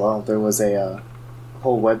out as well, there was a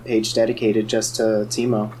whole webpage dedicated just to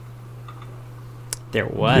Teemo. There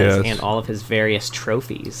was, Yes. and all of his various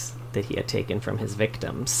trophies that he had taken from his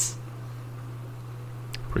victims.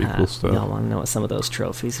 Pretty cool stuff. Y'all want to know what some of those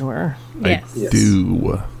trophies were? Yes. Yes.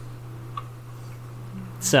 Do.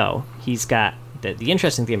 So, he's got... The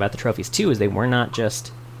interesting thing about the trophies, too, is they were not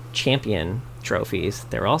just champion trophies.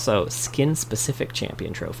 They're also skin-specific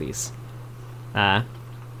champion trophies.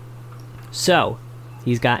 So,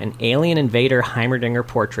 he's got an Alien Invader Heimerdinger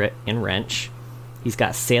portrait in Wrench. He's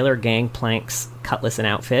got Sailor Gangplank's cutlass and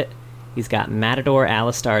outfit. He's got Matador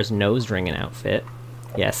Alistar's nose ring and outfit.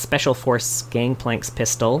 Yes, Special Force Gangplank's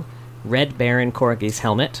pistol. Red Baron Corgi's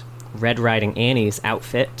helmet. Red Riding Annie's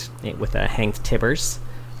outfit with a hanged tibbers.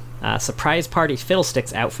 Surprise Party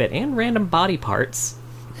Fiddlestick's outfit and random body parts.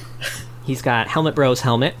 He's got Helmet Bro's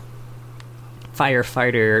helmet.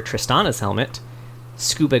 Firefighter Tristana's helmet.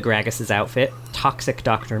 Scuba Gragas's outfit. Toxic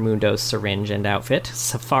Dr. Mundo's syringe and outfit.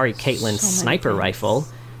 Safari Caitlyn's sniper rifle.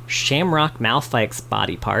 Shamrock Malphite's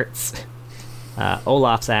body parts.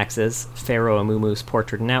 Olaf's axes. Pharaoh Amumu's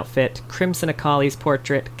portrait and outfit. Crimson Akali's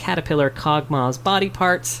portrait. Caterpillar Kog'Maw's body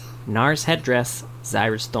parts. Nar's headdress.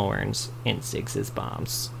 Zyra's thorns. And Ziggs's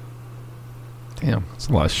bombs. Damn, that's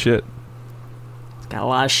a lot of shit. Got a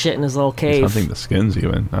lot of shit in his little cave. I think the skins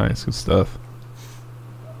even. Nice, good stuff.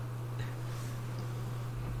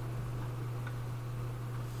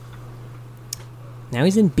 Now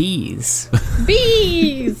he's in bees.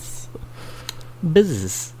 Bees!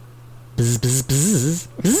 Buzz. Buzz, buzz, buzz.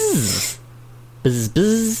 Buzz. Buzz,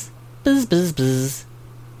 buzz. Buzz, buzz, buzz.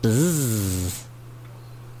 Buzz.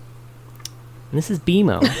 And this is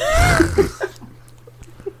Beemo.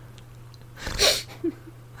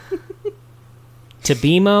 To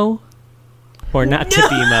Beemo or not to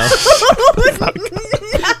Beemo?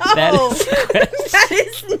 That is that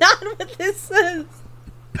is not what this says.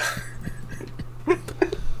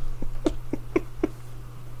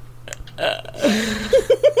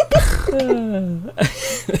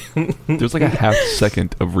 There's like a half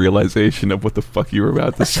second of realization of what the fuck you were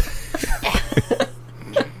about to say.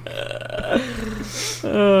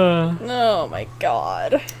 Oh my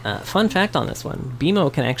god. Fun fact on this one.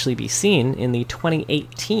 BMO can actually be seen in the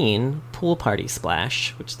 2018 Pool Party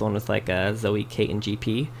Splash, which is the one with like Zoe, Kate, and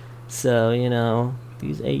GP. So,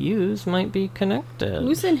 these AUs might be connected.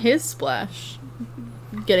 Who's in his splash?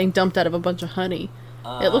 Getting dumped out of a bunch of honey.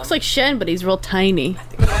 It looks like Shen, but he's real tiny.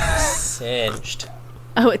 Singed.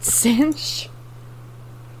 Oh, it's Singe?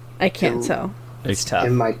 I can't tell. It's tough.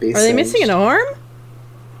 It might be. Are they missing an arm?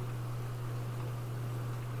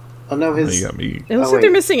 Oh no, Oh, his. you got me. It looks Oh, like they're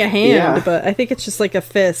wait. missing a hand, Yeah. but I think it's just like a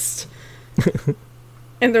fist.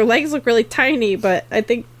 And their legs look really tiny, but I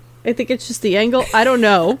think it's just the angle. I don't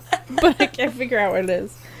know, but I can't figure out what it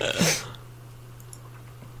is.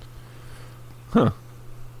 Huh.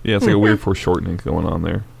 Yeah, it's like a weird foreshortening going on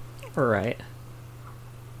there. Right.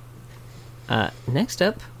 Next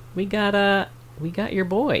up, we got your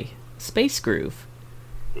boy, Space Groove.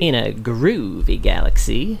 In a groovy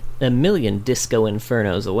galaxy, a million disco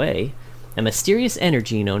infernos away, a mysterious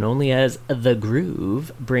energy known only as the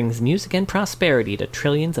Groove brings music and prosperity to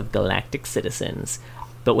trillions of galactic citizens.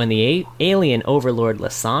 But when the alien overlord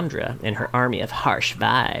Lysandra and her army of harsh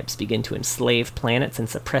vibes begin to enslave planets and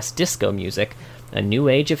suppress disco music, a new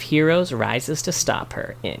age of heroes rises to stop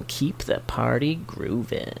her and keep the party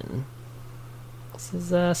groovin'. This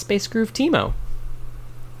is Space Groove Teemo.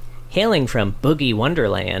 Hailing from Boogie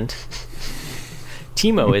Wonderland,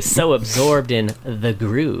 Teemo is so absorbed in the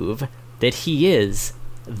groove that he is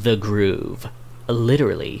the Groove.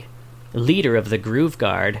 Literally. Leader of the Groove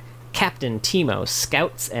Guard, Captain Teemo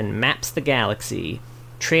scouts and maps the galaxy,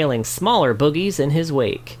 trailing smaller boogies in his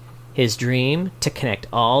wake. His dream, to connect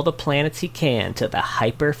all the planets he can to the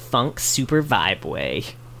hyper-funk super vibe way.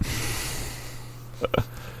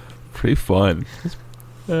 Pretty fun.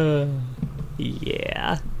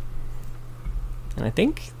 Yeah. And I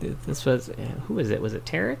think this was... who was it? Was it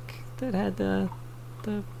Tarek that had the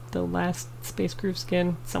last Space Groove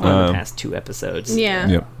skin? Someone in the past 2 episodes. Yeah.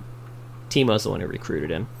 Yep. Teemo's the one who recruited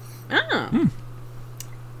him. Oh.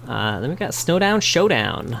 Then we got Snowdown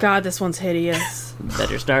Showdown. God, this one's hideous.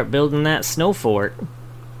 Better start building that snow fort.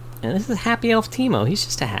 And this is Happy Elf Teemo. He's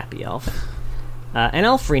just a happy elf. An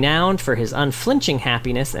elf renowned for his unflinching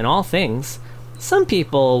happiness in all things. Some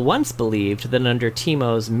people once believed that under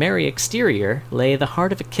Teemo's merry exterior lay the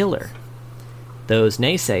heart of a killer. Those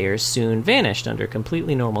naysayers soon vanished under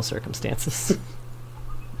completely normal circumstances.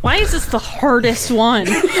 Why is this the hardest one?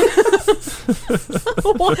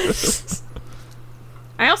 What?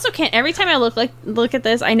 I also can't. Every time I look at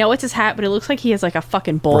this, I know it's his hat, but it looks like he has like a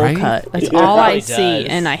fucking bowl Right? cut. That's Yeah, all it I really see, does.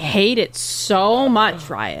 and I hate it so much.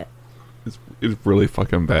 Riot. It's really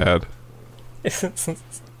fucking bad.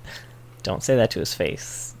 Don't say that to his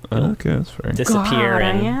face. Okay, that's fair. Disappear God, I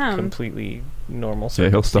in am. completely normal Yeah,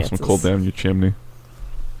 he'll stuff circumstances. some coal down your chimney.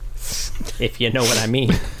 If you know what I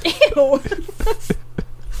mean. Ew.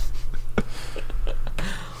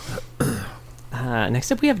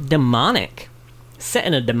 Next up, we have Demonic. Set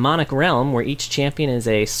in a demonic realm where each champion is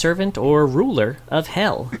a servant or ruler of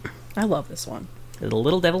hell. I love this one. The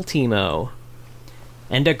little devil Teemo.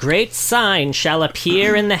 And a great sign shall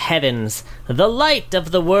appear in the heavens, the light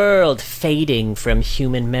of the world fading from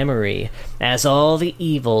human memory, as all the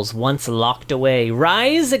evils once locked away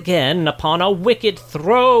rise again upon a wicked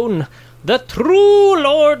throne, the true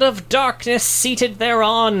Lord of Darkness seated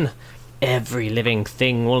thereon. Every living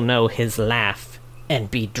thing will know his laugh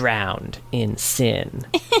and be drowned in sin.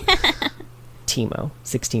 Teemo,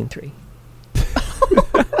 16:3.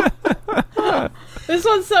 This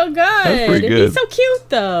one's so good. That's pretty good. He's so cute,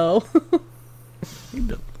 though.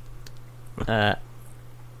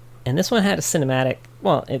 And this one had a cinematic.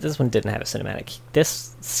 Well, this one didn't have a cinematic.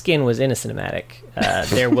 This skin was in a cinematic.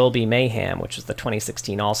 There Will Be Mayhem, which was the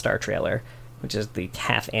 2016 All-Star trailer, which is the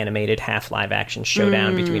half-animated, half-live-action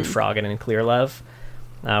showdown between Froggen and Clear Love,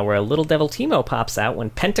 where a little devil Teemo pops out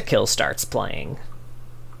when Pentakill starts playing.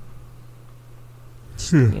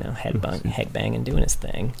 Headbanging, doing his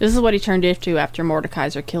thing. This is what he turned into after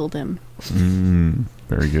Mordekaiser killed him.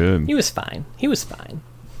 Very good. He was fine.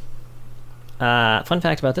 Fun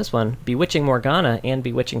fact about this one, Bewitching Morgana and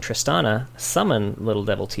Bewitching Tristana summon Little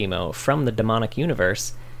Devil Teemo from the demonic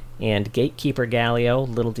universe, and Gatekeeper Galio,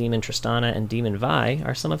 Little Demon Tristana, and Demon Vi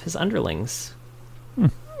are some of his underlings.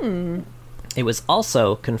 It was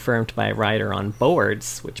also confirmed by a writer on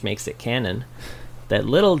boards, which makes it canon, that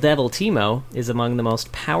little devil Teemo is among the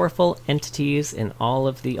most powerful entities in all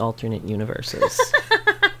of the alternate universes.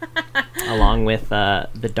 Along with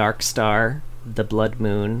the Dark Star, the Blood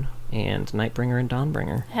Moon, and Nightbringer and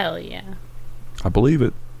Dawnbringer. Hell yeah. I believe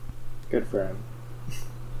it. Good for him.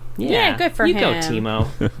 Yeah, good for you him. You go,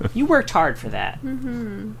 Teemo. You worked hard for that.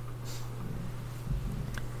 Mm-hmm.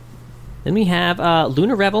 Then we have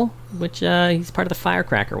Lunar Revel, which he's part of the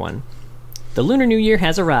Firecracker one. The Lunar New Year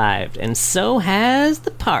has arrived, and so has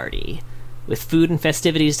the party. With food and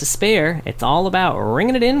festivities to spare, it's all about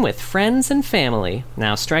ringing it in with friends and family.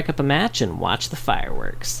 Now strike up a match and watch the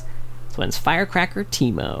fireworks. This one's Firecracker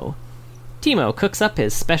Teemo. Teemo cooks up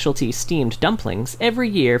his specialty steamed dumplings every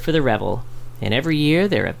year for the revel, and every year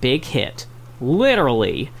they're a big hit.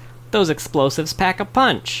 Literally. Those explosives pack a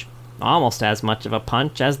punch. Almost as much of a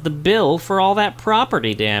punch as the bill for all that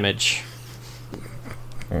property damage.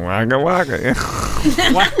 Waka waka.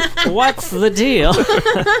 What's the deal?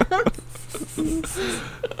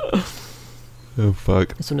 Oh,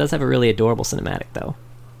 fuck. This one does have a really adorable cinematic, though.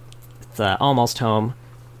 It's Almost Home,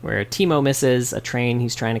 where Teemo misses a train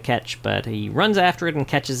he's trying to catch, but he runs after it and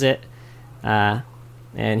catches it.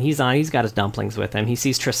 And he's got his dumplings with him. He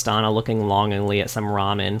sees Tristana looking longingly at some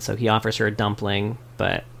ramen, so he offers her a dumpling,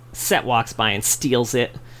 but Set walks by and steals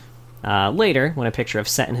it. Later, when a picture of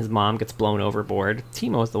Set and his mom gets blown overboard,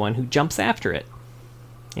 Teemo is the one who jumps after it.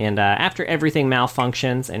 And after everything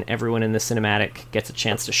malfunctions and everyone in the cinematic gets a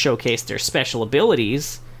chance to showcase their special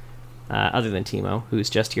abilities, other than Teemo, who's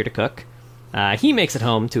just here to cook, he makes it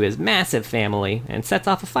home to his massive family and sets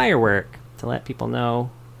off a firework to let people know,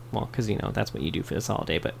 well, because, that's what you do for this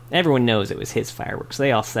holiday, but everyone knows it was his fireworks.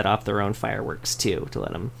 They all set off their own fireworks, too, to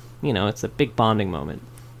let them, it's a big bonding moment.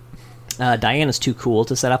 Diana's too cool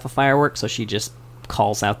to set off a firework, so she just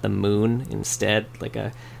calls out the moon instead, like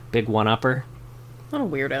a big one-upper. What a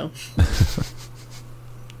weirdo.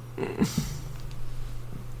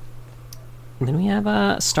 And then we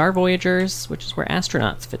have Star Voyagers, which is where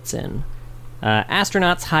astronauts fits in.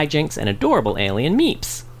 Astronauts, hijinks, and adorable alien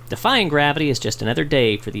meeps. Defying gravity is just another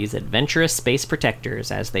day for these adventurous space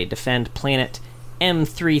protectors as they defend planet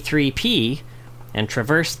M33P and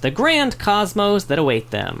traverse the grand cosmos that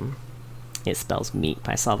await them. It spells meep.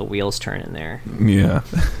 I saw the wheels turn in there. Yeah.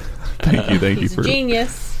 Thank you He's for... a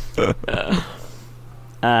genius.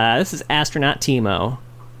 This is Astronaut Teemo.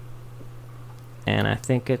 And I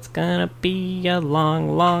think it's gonna be a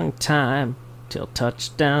long, long time till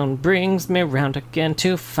touchdown brings me round again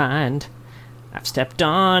to find I've stepped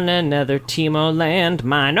on another Teemo land.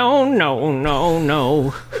 Mine, oh no, no,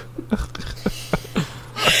 no.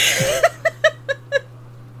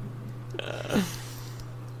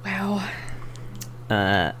 Wow.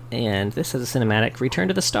 And this is a cinematic Return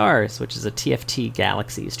to the Stars, which is a TFT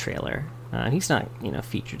Galaxies trailer. He's not,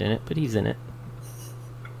 featured in it, but he's in it.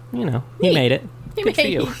 He made it. Good for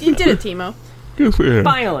you. You did it, Teemo. Good for him.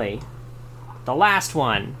 Finally, the last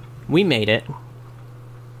one. We made it.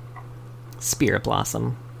 Spirit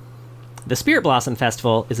Blossom. The Spirit Blossom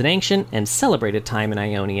Festival is an ancient and celebrated time in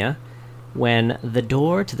Ionia when the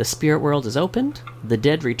door to the spirit world is opened, the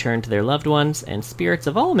dead return to their loved ones, and spirits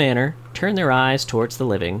of all manner turn their eyes towards the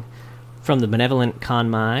living. From the benevolent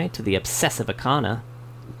Kanmai to the obsessive Akana,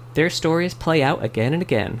 their stories play out again and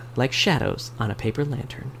again, like shadows on a paper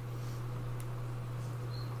lantern.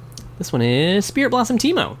 This one is Spirit Blossom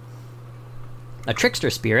Teemo. A trickster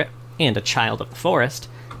spirit and a child of the forest,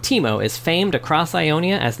 Teemo is famed across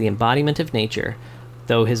Ionia as the embodiment of nature,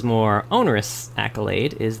 though his more onerous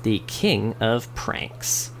accolade is the King of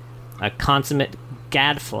Pranks. A consummate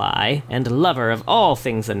gadfly and lover of all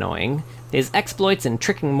things annoying, his exploits in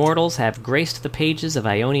tricking mortals have graced the pages of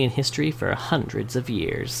Ionian history for hundreds of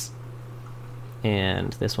years.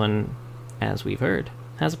 And this one, as we've heard,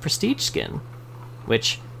 has a Prestige skin,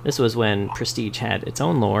 which this was when Prestige had its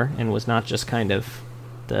own lore and was not just kind of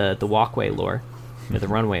the walkway lore, or the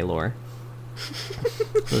runway lore.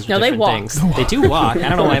 Those are No, they different walk. things. They do walk. I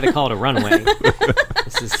don't know why they call it a runway.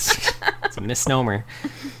 It's a misnomer.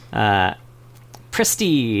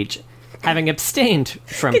 Prestige, having abstained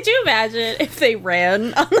from... Could you imagine if they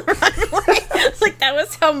ran on the runway? It's like that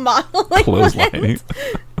was how modeling Clotheslining. went.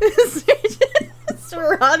 Just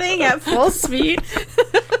running at full speed.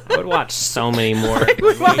 I would watch so many more I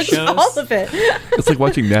would runway watch shows. all of it. It's like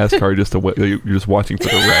watching NASCAR you're just watching for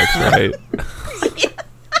the wrecks, right?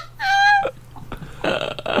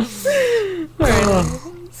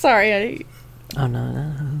 Sorry. Oh,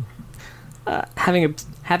 no.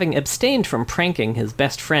 Having abstained from pranking his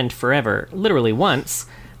best friend forever, literally once,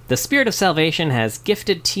 the Spirit of Salvation has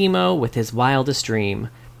gifted Teemo with his wildest dream,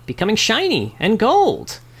 becoming shiny and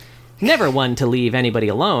gold. Never one to leave anybody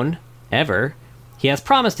alone, ever. He has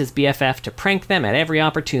promised his BFF to prank them at every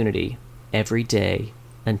opportunity, every day,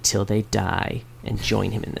 until they die and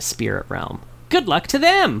join him in the spirit realm. Good luck to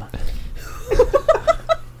them!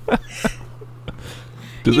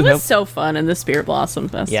 Does He it was have? so fun in the Spirit Blossom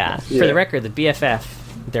Festival. Yeah, for Yeah. the record, the BFF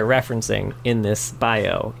they're referencing in this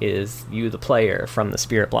bio is you, the player, from the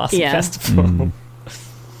Spirit Blossom Yeah. Festival.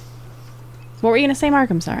 What were you going to say,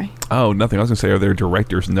 Mark? I'm sorry. Oh, nothing. I was gonna say, are there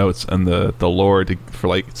director's notes on the lore for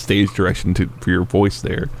like stage direction for your voice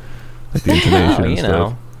there, like the intonation Oh, and you stuff?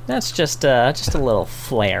 know, that's just a little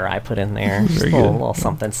flair I put in there. Just a Very little, good. little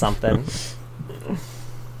something, something.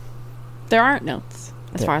 There aren't notes,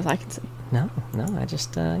 as far as I can see. No, I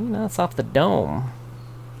just, it's off the dome.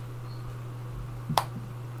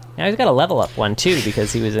 Now he's got a level up one, too,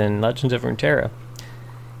 because he was in Legends of Runeterra.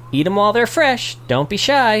 Eat 'em while they're fresh. Don't be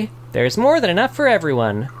shy. There's more than enough for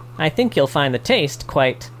everyone. I think you'll find the taste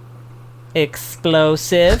quite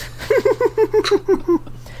explosive.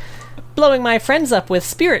 Blowing my friends up with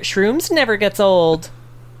spirit shrooms never gets old.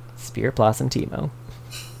 Spirit Blossom Teemo.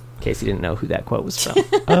 In case you didn't know who that quote was from.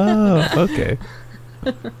 Oh, okay.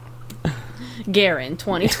 Garen,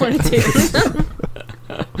 2022.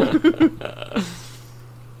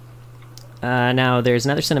 Now, there's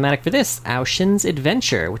another cinematic for this, Aoshin's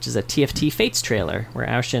Adventure, which is a TFT Fates trailer, where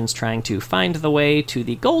Aoshin's trying to find the way to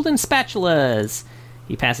the Golden Spatulas.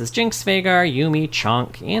 He passes Jinx, Vagar, Yuumi,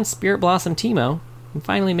 Chonk, and Spirit Blossom Teemo, and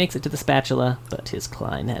finally makes it to the spatula, but his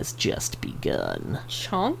climb has just begun.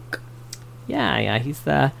 Chunk? Yeah, he's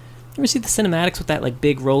the... You ever see the cinematics with that, like,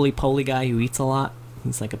 big roly-poly guy who eats a lot?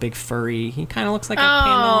 He's like a big furry... He kind of looks like a panda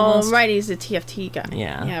Oh, almost. right, he's a TFT guy.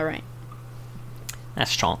 Yeah. Yeah, right.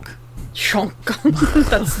 That's Chonk. Chunk.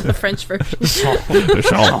 That's the French version.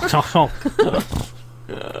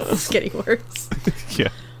 It's getting worse. Yeah.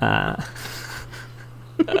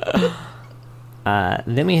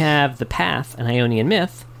 Then we have The Path, an Ionian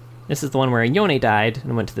myth. This is the one where Ione died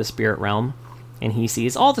and went to the spirit realm, and he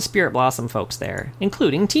sees all the Spirit Blossom folks there,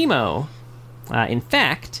 including Teemo. In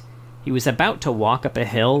fact, he was about to walk up a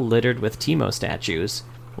hill littered with Teemo statues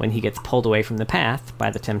when he gets pulled away from the path by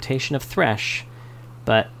the temptation of Thresh.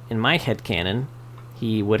 But in my headcanon,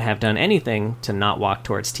 he would have done anything to not walk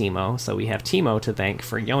towards Teemo, so we have Teemo to thank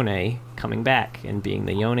for Yone coming back and being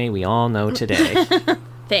the Yone we all know today.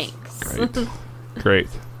 Thanks. Great.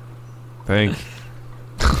 Thank.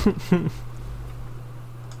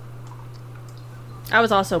 I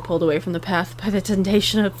was also pulled away from the path by the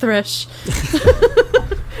temptation of Thresh.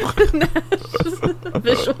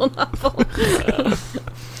 Visual novel.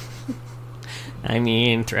 I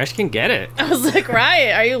mean, Thresh can get it. I was like,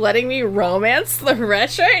 right, are you letting me romance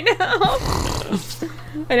Thresh right now?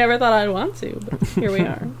 I never thought I'd want to, but here we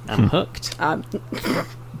are. I'm hooked.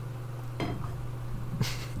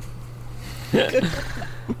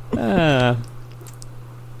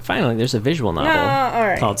 Finally, there's a visual novel all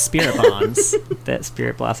right. called Spirit Bonds that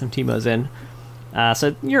Spirit Blossom Teemo's in.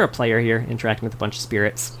 So you're a player here, interacting with a bunch of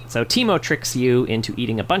spirits. So Teemo tricks you into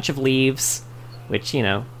eating a bunch of leaves, which, you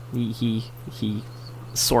know, he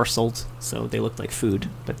sorcelled, so they looked like food,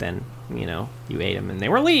 but then, you know, you ate them and they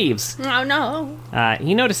were leaves. Oh, no.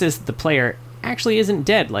 He notices the player actually isn't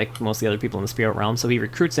dead like most of the other people in the spirit realm, so he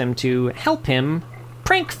recruits him to help him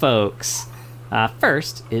prank folks.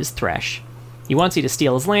 First is Thresh. He wants you to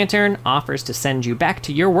steal his lantern, offers to send you back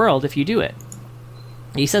to your world if you do it.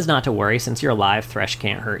 He says not to worry, since you're alive, Thresh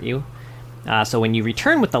can't hurt you. So when you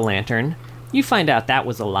return with the lantern, you find out that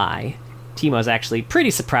was a lie. Teemo's actually pretty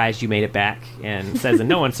surprised you made it back, and says in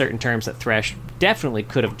no uncertain terms that Thresh definitely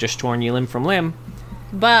could have just torn you limb from limb.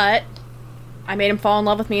 But I made him fall in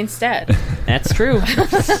love with me instead. That's true.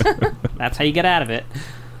 That's how you get out of it.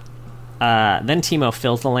 Then Teemo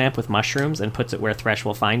fills the lamp with mushrooms and puts it where Thresh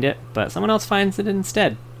will find it, but someone else finds it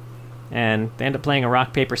instead. And they end up playing a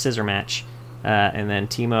rock, paper, scissors match. And then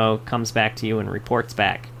Teemo comes back to you and reports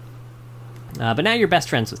back. But now you're best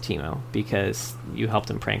friends with Teemo, because you helped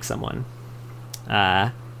him prank someone.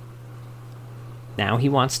 Now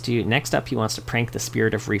next up he wants to prank the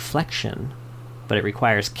Spirit of Reflection, but it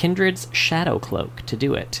requires Kindred's Shadow Cloak to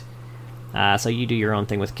do it. So you do your own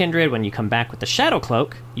thing with Kindred. When you come back with the Shadow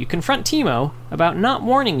Cloak, you confront Teemo about not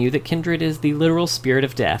warning you that Kindred is the literal spirit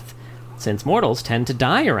of death, since mortals tend to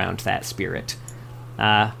die around that spirit.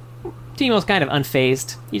 Teemo's kind of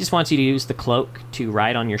unfazed. He just wants you to use the cloak to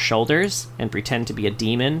ride on your shoulders and pretend to be a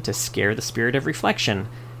demon to scare the Spirit of Reflection.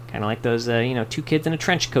 Kind of like those, two kids in a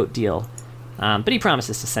trench coat deal. But he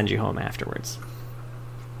promises to send you home afterwards.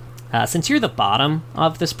 Since you're the bottom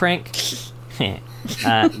of this prank, you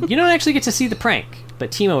don't actually get to see the prank,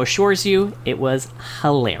 but Teemo assures you it was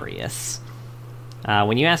hilarious.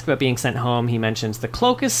 When you ask about being sent home, he mentions the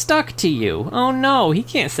cloak is stuck to you. Oh no, he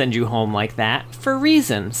can't send you home like that for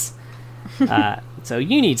reasons. So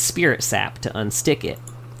you need spirit sap to unstick it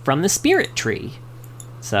from the spirit tree.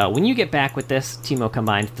 So when you get back with this, Teemo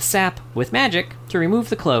combines the sap with magic to remove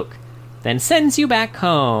the cloak, then sends you back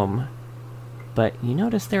home. But you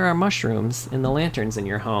notice there are mushrooms in the lanterns in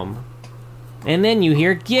your home. And then you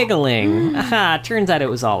hear giggling. Aha, turns out it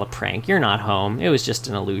was all a prank. You're not home. It was just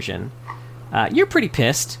an illusion. You're pretty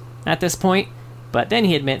pissed at this point, but then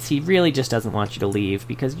he admits he really just doesn't want you to leave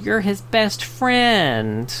because you're his best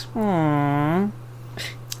friend. Aww.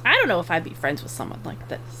 I don't know if I'd be friends with someone like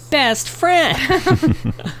this. Best friend!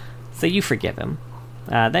 So you forgive him.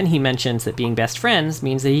 Then he mentions that being best friends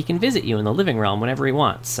means that he can visit you in the living realm whenever he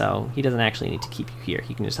wants, so he doesn't actually need to keep you here.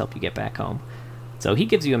 He can just help you get back home. So he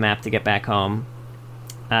gives you a map to get back home,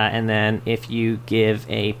 and then if you give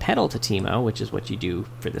a petal to Teemo, which is what you do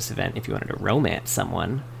for this event if you wanted to romance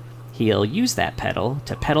someone, he'll use that petal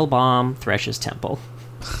to petal bomb Thresh's temple.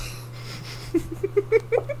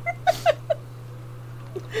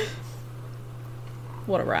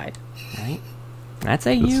 What a ride. Right? That's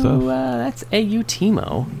that's AU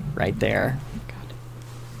Teemo right there.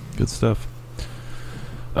 Good stuff.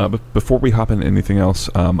 But before we hop into anything else,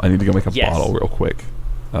 I need to go make a bottle real quick.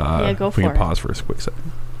 Yeah, go if we for can it. pause for a quick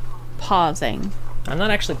second. Pausing. I'm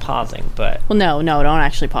not actually pausing, but Well, no, don't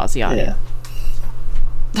actually pause the audio.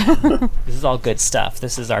 Yeah. this is all good stuff.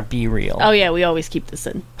 This is our B reel. Oh, yeah, we always keep this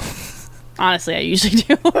in. Honestly, I usually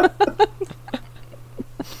do.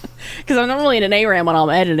 Because I'm normally in an ARAM when I'm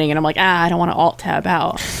editing, and I'm like, I don't want to alt-tab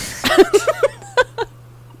out.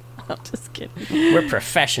 I'm just kidding. We're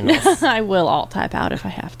professionals. I will alt-tab out if I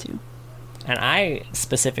have to. And I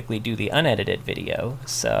specifically do the unedited video,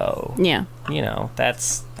 so Yeah. you know,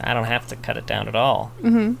 I don't have to cut it down at all.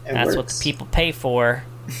 Mm-hmm. That's what the people pay for,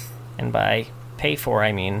 and by pay for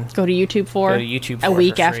I mean Go to YouTube for go to YouTube for a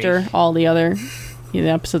week for free. after all the other the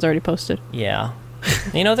episodes already posted. Yeah,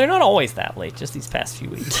 you know they're not always that late. Just these past few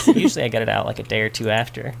weeks. Usually I get it out like a day or two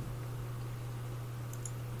after.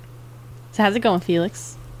 So how's it going,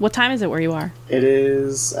 Felix? What time is it where you are? It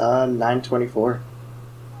is 9:24.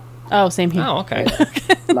 Oh, same here. Oh, okay,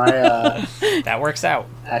 My that works out.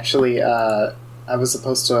 actually, I was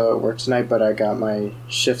supposed to work tonight, but I got my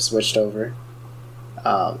shift switched over.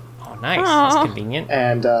 Oh, nice. Aw. That's convenient.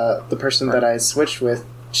 And the person that I switched with,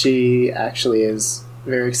 she actually is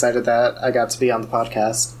very excited that I got to be on the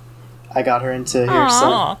podcast. I got her into here, so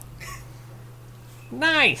Aw.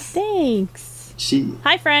 Nice. Thanks.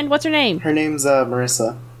 Hi, friend. What's her name? her name's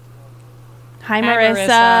Marissa. Hi,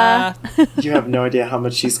 Marissa. You have no idea how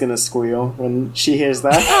much she's gonna squeal when she hears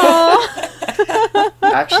that.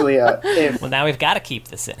 Actually, if Well, now we've got to keep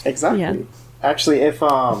this in. exactly, Yeah. actually, if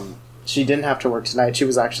she didn't have to work tonight, she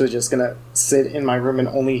was actually just gonna sit in my room and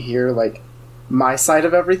only hear like my side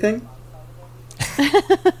of everything.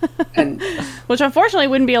 And Which unfortunately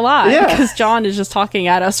wouldn't be a lot Yeah. because John is just talking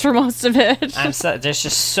at us for most of it. There's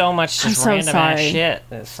just so much I'm just so random ass sorry. shit.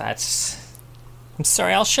 I'm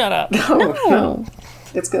sorry. I'll shut up. no,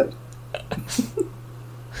 it's good.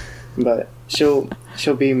 But she'll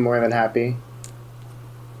be more than happy.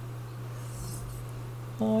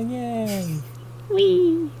 Oh yay!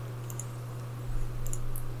 Wee.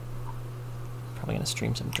 Probably gonna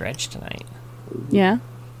stream some Dredge tonight. Yeah.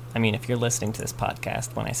 I mean, if you're listening to this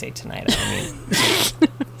podcast when I say tonight, I mean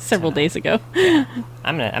Several days ago.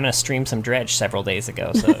 I'm gonna stream some Dredge several days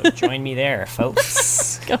ago. So join me there,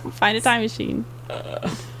 folks. Go find a time machine.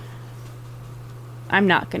 I'm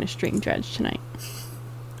not going to stream Dredge tonight.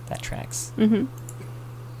 That tracks. Mm-hmm.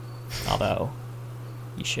 Although,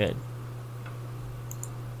 you should.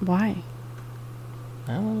 Why?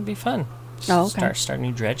 Well, it'll be fun. Oh, okay. Start a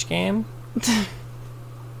new Dredge game.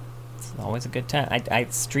 It's always a good time. I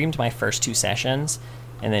streamed my first 2 sessions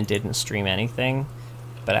and then didn't stream anything.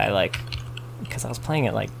 But because I was playing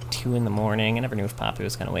at 2 in the morning. I never knew if Poppy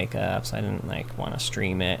was going to wake up, so I didn't want to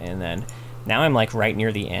stream it. And then now I'm right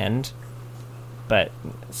near the end. But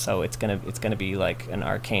so it's gonna be like an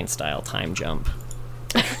Arcane style time jump.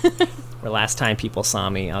 Where last time people saw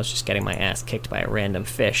me, I was just getting my ass kicked by a random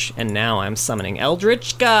fish, and now I'm summoning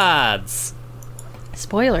Eldritch Gods.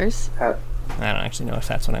 Spoilers. That, I don't actually know if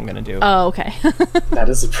that's what I'm gonna do. Oh, okay. that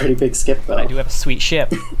is a pretty big skip, though. But I do have a sweet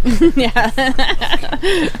ship. Yeah.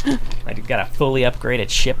 I do got a fully upgraded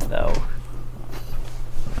ship, though.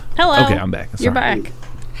 Hello. Okay, I'm back. You're Sorry. back.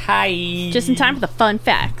 Hi. Just in time for the fun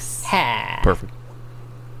facts. Ha. Perfect.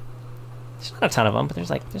 There's not a ton of them, but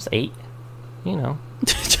there's 8. You know.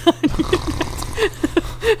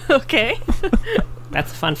 Okay.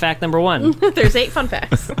 That's fun fact number 1. There's 8 fun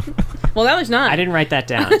facts. Well, now there's 9. I didn't write that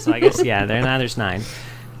down, so I guess, yeah, now there's 9.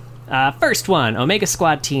 First one, Omega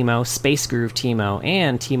Squad Teemo, Space Groove Teemo,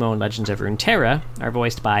 and Teemo and Legends of Runeterra are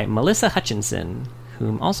voiced by Melissa Hutchinson,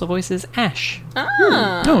 whom also voices Ash.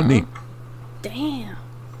 Ah. Oh, neat. Damn.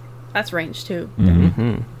 That's range, too.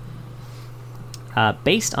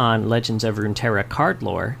 Based on Legends of Runeterra card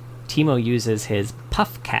lore, Teemo uses his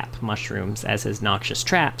puff cap mushrooms as his noxious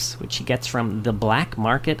traps, which he gets from the black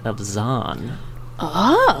market of Zon.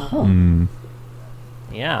 Oh.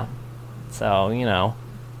 Yeah. So,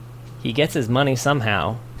 he gets his money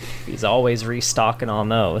somehow. He's always restocking on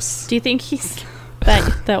those. Do you think he's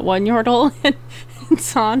that one Yordle in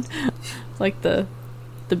Son? Like the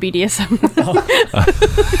BDSM.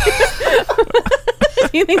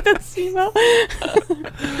 Do you think that's Teemo?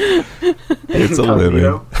 It's a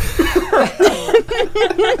living.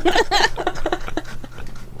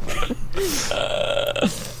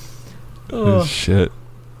 Oh, shit.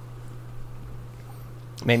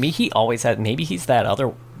 Maybe he's that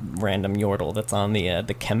other random Yordle that's on the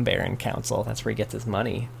Chembaron Council. That's where he gets his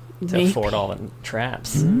money to Maybe. afford all the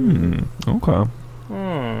traps. Okay.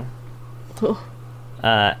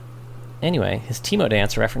 Anyway, his Teemo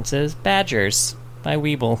dance references Badgers by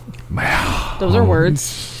Weeble. Those are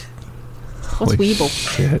words. What's Holy Weeble?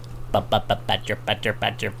 Shit. Badger.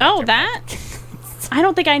 Oh, that? I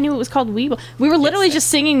don't think I knew it was called Weeble. We were literally just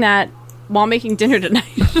singing that while making dinner tonight.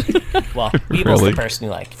 Well, Weeble's Really? the person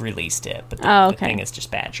who released it, but Oh, the okay. thing is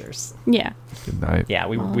just Badgers. Yeah. Good night. Yeah,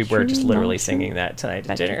 we Oh, were just true, literally true. singing that tonight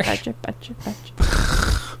at dinner. Badger.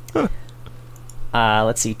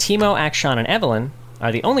 Let's see. Teemo, Akshan, and Evelyn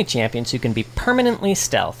are the only champions who can be permanently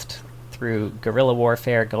stealthed through Guerrilla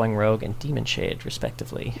Warfare, Going Rogue, and Demon Shade,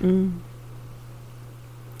 respectively.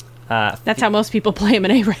 That's how most people play him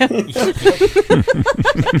in ARAM.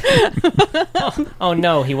 Oh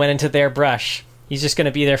no, he went into their brush. He's just going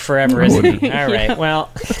to be there forever, isn't he? All right, well.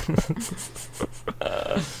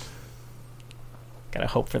 Gotta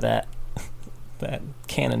hope for that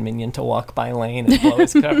cannon minion to walk by lane and blow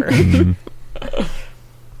his cover.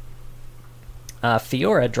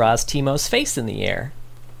 Fiora draws Teemo's face in the air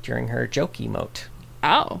during her joke emote.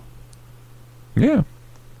 Oh. Yeah.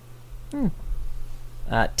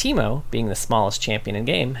 Teemo, being the smallest champion in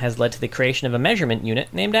game, has led to the creation of a measurement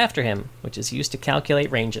unit named after him, which is used to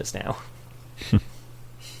calculate ranges now.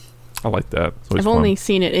 I like that. It's always I've only fun.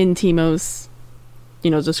 seen it in Teemo's,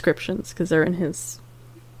 descriptions, because they're in his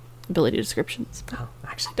ability descriptions. Oh,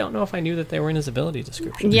 I actually don't know if I knew that they were in his ability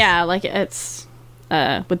description. Yeah, like it's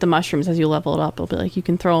with the mushrooms, as you level it up, it'll be like you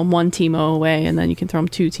can throw them 1 Teemo away, and then you can throw them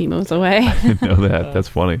 2 Teemos away. I didn't know that. That's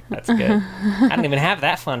funny. That's good. I don't even have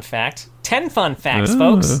that fun fact. 10 fun facts,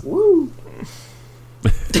 folks. Woo!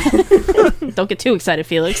 Don't get too excited,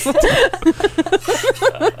 Felix.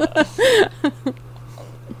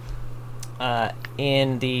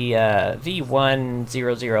 In the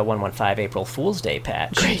V100115 April Fool's Day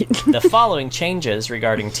patch, the following changes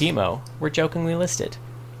regarding Teemo were jokingly listed.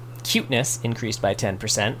 Cuteness increased by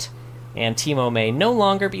 10%, and Teemo may no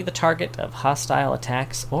longer be the target of hostile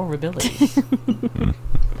attacks or abilities.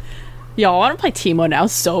 Yo, I want to play Teemo now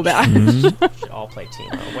so bad. Should all play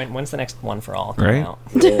Teemo. When's the next one for all Right. out?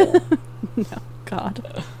 Yeah.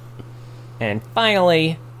 God. And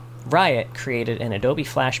finally, Riot created an Adobe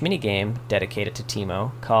Flash minigame dedicated to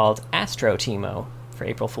Teemo called Astro Teemo for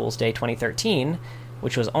April Fool's Day 2013,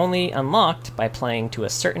 which was only unlocked by playing to a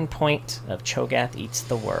certain point of Cho'Gath Eats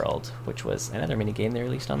the World, which was another minigame they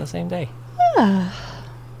released on the same day. Yeah,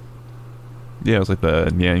 it was like the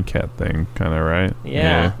Nyan Cat thing, kind of, right?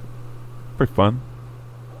 Yeah. Pretty fun.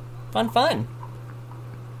 Fun.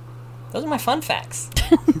 Those are my fun facts.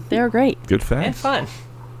 They were great. Good And facts. fun.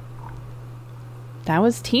 That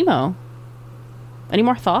was Teemo. Any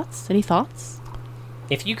more thoughts? Any thoughts?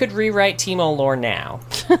 If you could rewrite Teemo lore now,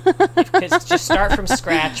 just start from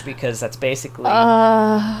scratch, because that's basically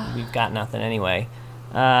we've got nothing anyway.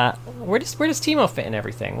 Where does Teemo fit in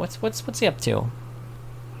everything? What's he up to?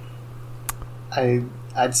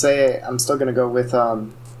 I'd say I'm still gonna go with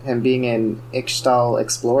him being an Ixtal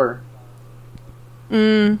explorer.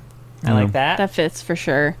 I like that. That fits for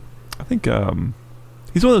sure. I think he's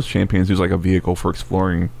one of those champions who's like a vehicle for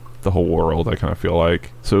exploring the whole world, I kind of feel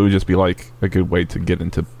like. So it would just be like a good way to get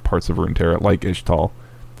into parts of Runeterra, like Ishtal,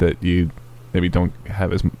 that you maybe don't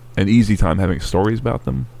have as an easy time having stories about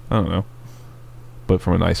them. I don't know. But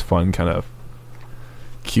from a nice, fun, kind of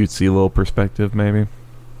cutesy little perspective, maybe.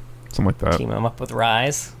 Something like that. Team him up with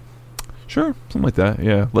Rise. Sure, something like that,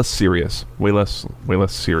 yeah. Less serious. Way less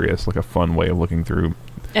serious. Like a fun way of looking through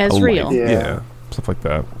a Ezreal. life. Yeah. Yeah, stuff like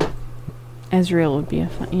that. Ezreal would be a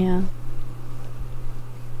fun, yeah.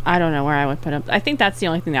 I don't know where I would put him. I think that's the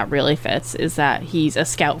only thing that really fits, is that he's a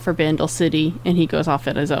scout for Bandle City and he goes off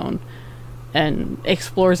on his own and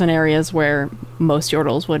explores in areas where most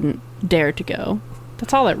Yordles wouldn't dare to go.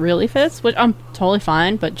 That's all that really fits, which I'm totally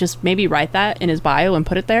fine, but just maybe write that in his bio and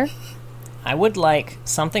put it there. I would like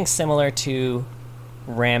something similar to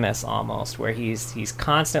Rammus almost, where he's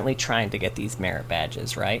constantly trying to get these merit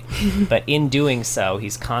badges, right? But in doing so,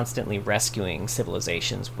 he's constantly rescuing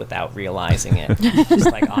civilizations without realizing it,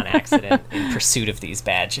 just like on accident in pursuit of these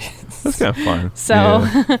badges. That's kind of fun. So,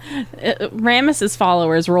 Rammus's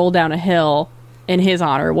followers roll down a hill in his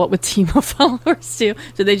honor. What would Teemo followers do?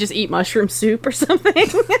 Do they just eat mushroom soup or something?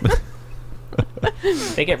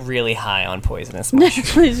 They get really high on poisonous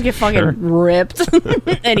mushrooms. They just get fucking ripped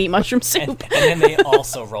and eat mushroom soup. And then they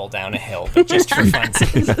also roll down a hill, but just for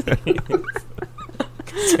funsies.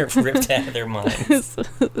 They're ripped out of their minds.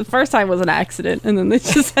 The first time was an accident, and then they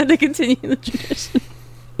just had to continue the tradition.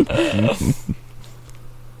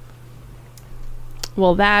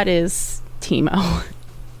 Well, that is Teemo.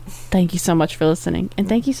 Thank you so much for listening, and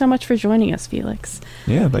thank you so much for joining us, Felix.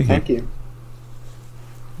 Yeah, thank you. Thank you.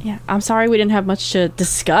 Yeah, I'm sorry we didn't have much to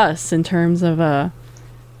discuss in terms of,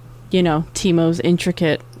 Teemo's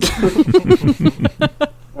intricate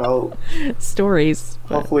Well, stories.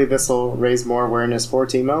 But hopefully this will raise more awareness for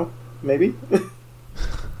Teemo, maybe.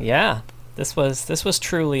 Yeah, this was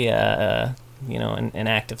truly an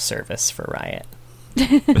act of service for Riot.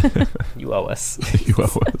 You owe us. You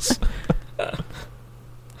owe us.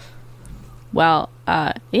 Well,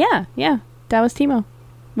 yeah, that was Teemo.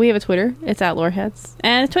 We have a Twitter. It's at Loreheads.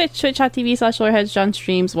 And twitch.tv/Loreheads. John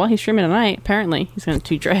streams while he's streaming tonight. Apparently. He's going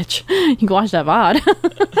to dredge. You can watch that VOD.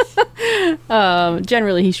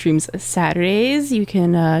 Generally, he streams Saturdays. You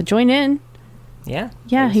can join in. Yeah.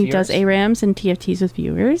 Yeah, he does ARAMs and TFTs with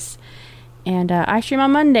viewers. And I stream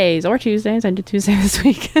on Mondays or Tuesdays. I did Tuesday this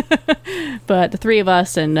week. But the three of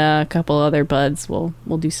us and a couple other buds will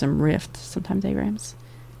do some Rift, sometimes ARAMs,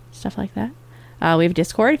 stuff like that. We have a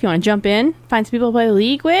Discord if you want to jump in, find some people to play the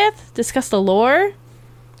League with, discuss the lore,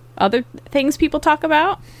 other things people talk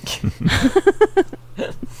about.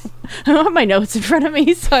 I don't have my notes in front of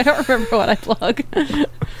me, so I don't remember what I plug. We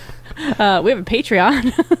have a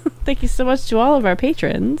Patreon. Thank you so much to all of our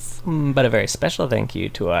patrons. But a very special thank you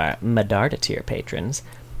to our Medarda tier patrons: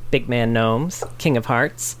 Big Man Gnomes, King of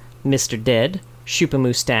Hearts, Mr. Dead, Shupa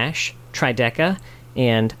Moustache, Trideca,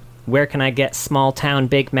 and Where Can I Get Small Town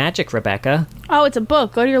Big Magic, Rebecca? Oh, it's a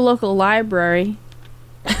book. Go to your local library.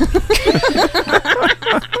 I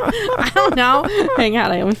don't know. Hang on,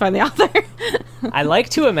 let me find the author. I like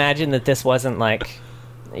to imagine that this wasn't like,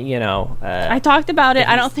 I talked about it.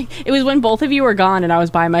 I don't think it was when both of you were gone and I was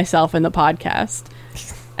by myself in the podcast.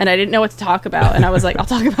 And I didn't know what to talk about. And I was like, I'll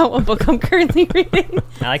talk about what book I'm currently reading.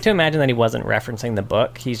 I like to imagine that he wasn't referencing the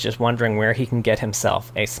book. He's just wondering where he can get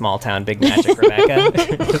himself a Small Town Big Magic, Rebecca.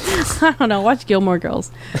 I don't know. Watch Gilmore Girls.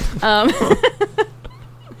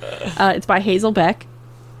 It's by Hazel Beck.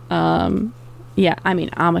 Yeah, I mean,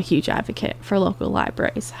 I'm a huge advocate for local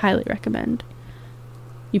libraries. Highly recommend.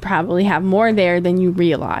 You probably have more there than you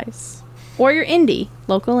realize. Or your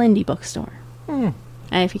local indie bookstore.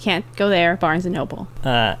 And if you can't go there, Barnes & Noble.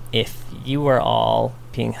 If you were all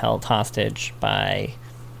being held hostage by,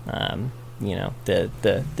 the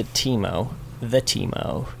Teemo,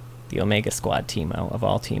 the Omega Squad Teemo of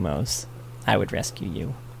all Teemos, I would rescue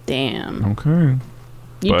you. Damn. Okay.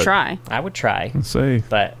 You'd try. I would try. Let's see.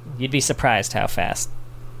 But you'd be surprised how fast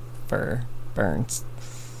fur burns.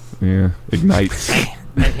 Yeah. Ignites.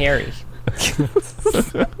 And hairy.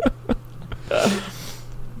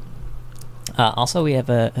 Also, we have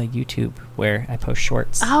a YouTube where I post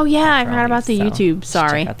shorts. Oh yeah, I forgot about the YouTube.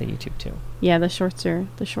 Sorry. Check out the YouTube too. Yeah, the shorts are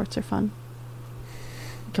fun.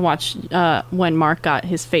 You can watch when Mark got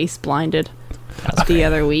his face blinded the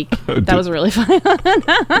other week. That was really fun.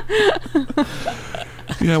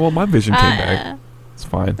 Yeah, well, my vision came back. It's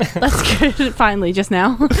fine. That's good. Finally, just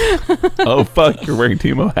now. Oh fuck! You're wearing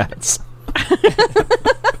Teemo hats.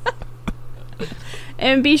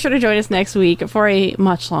 And be sure to join us next week for a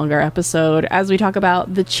much longer episode as we talk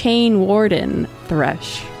about the Chain Warden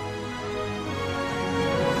Thresh.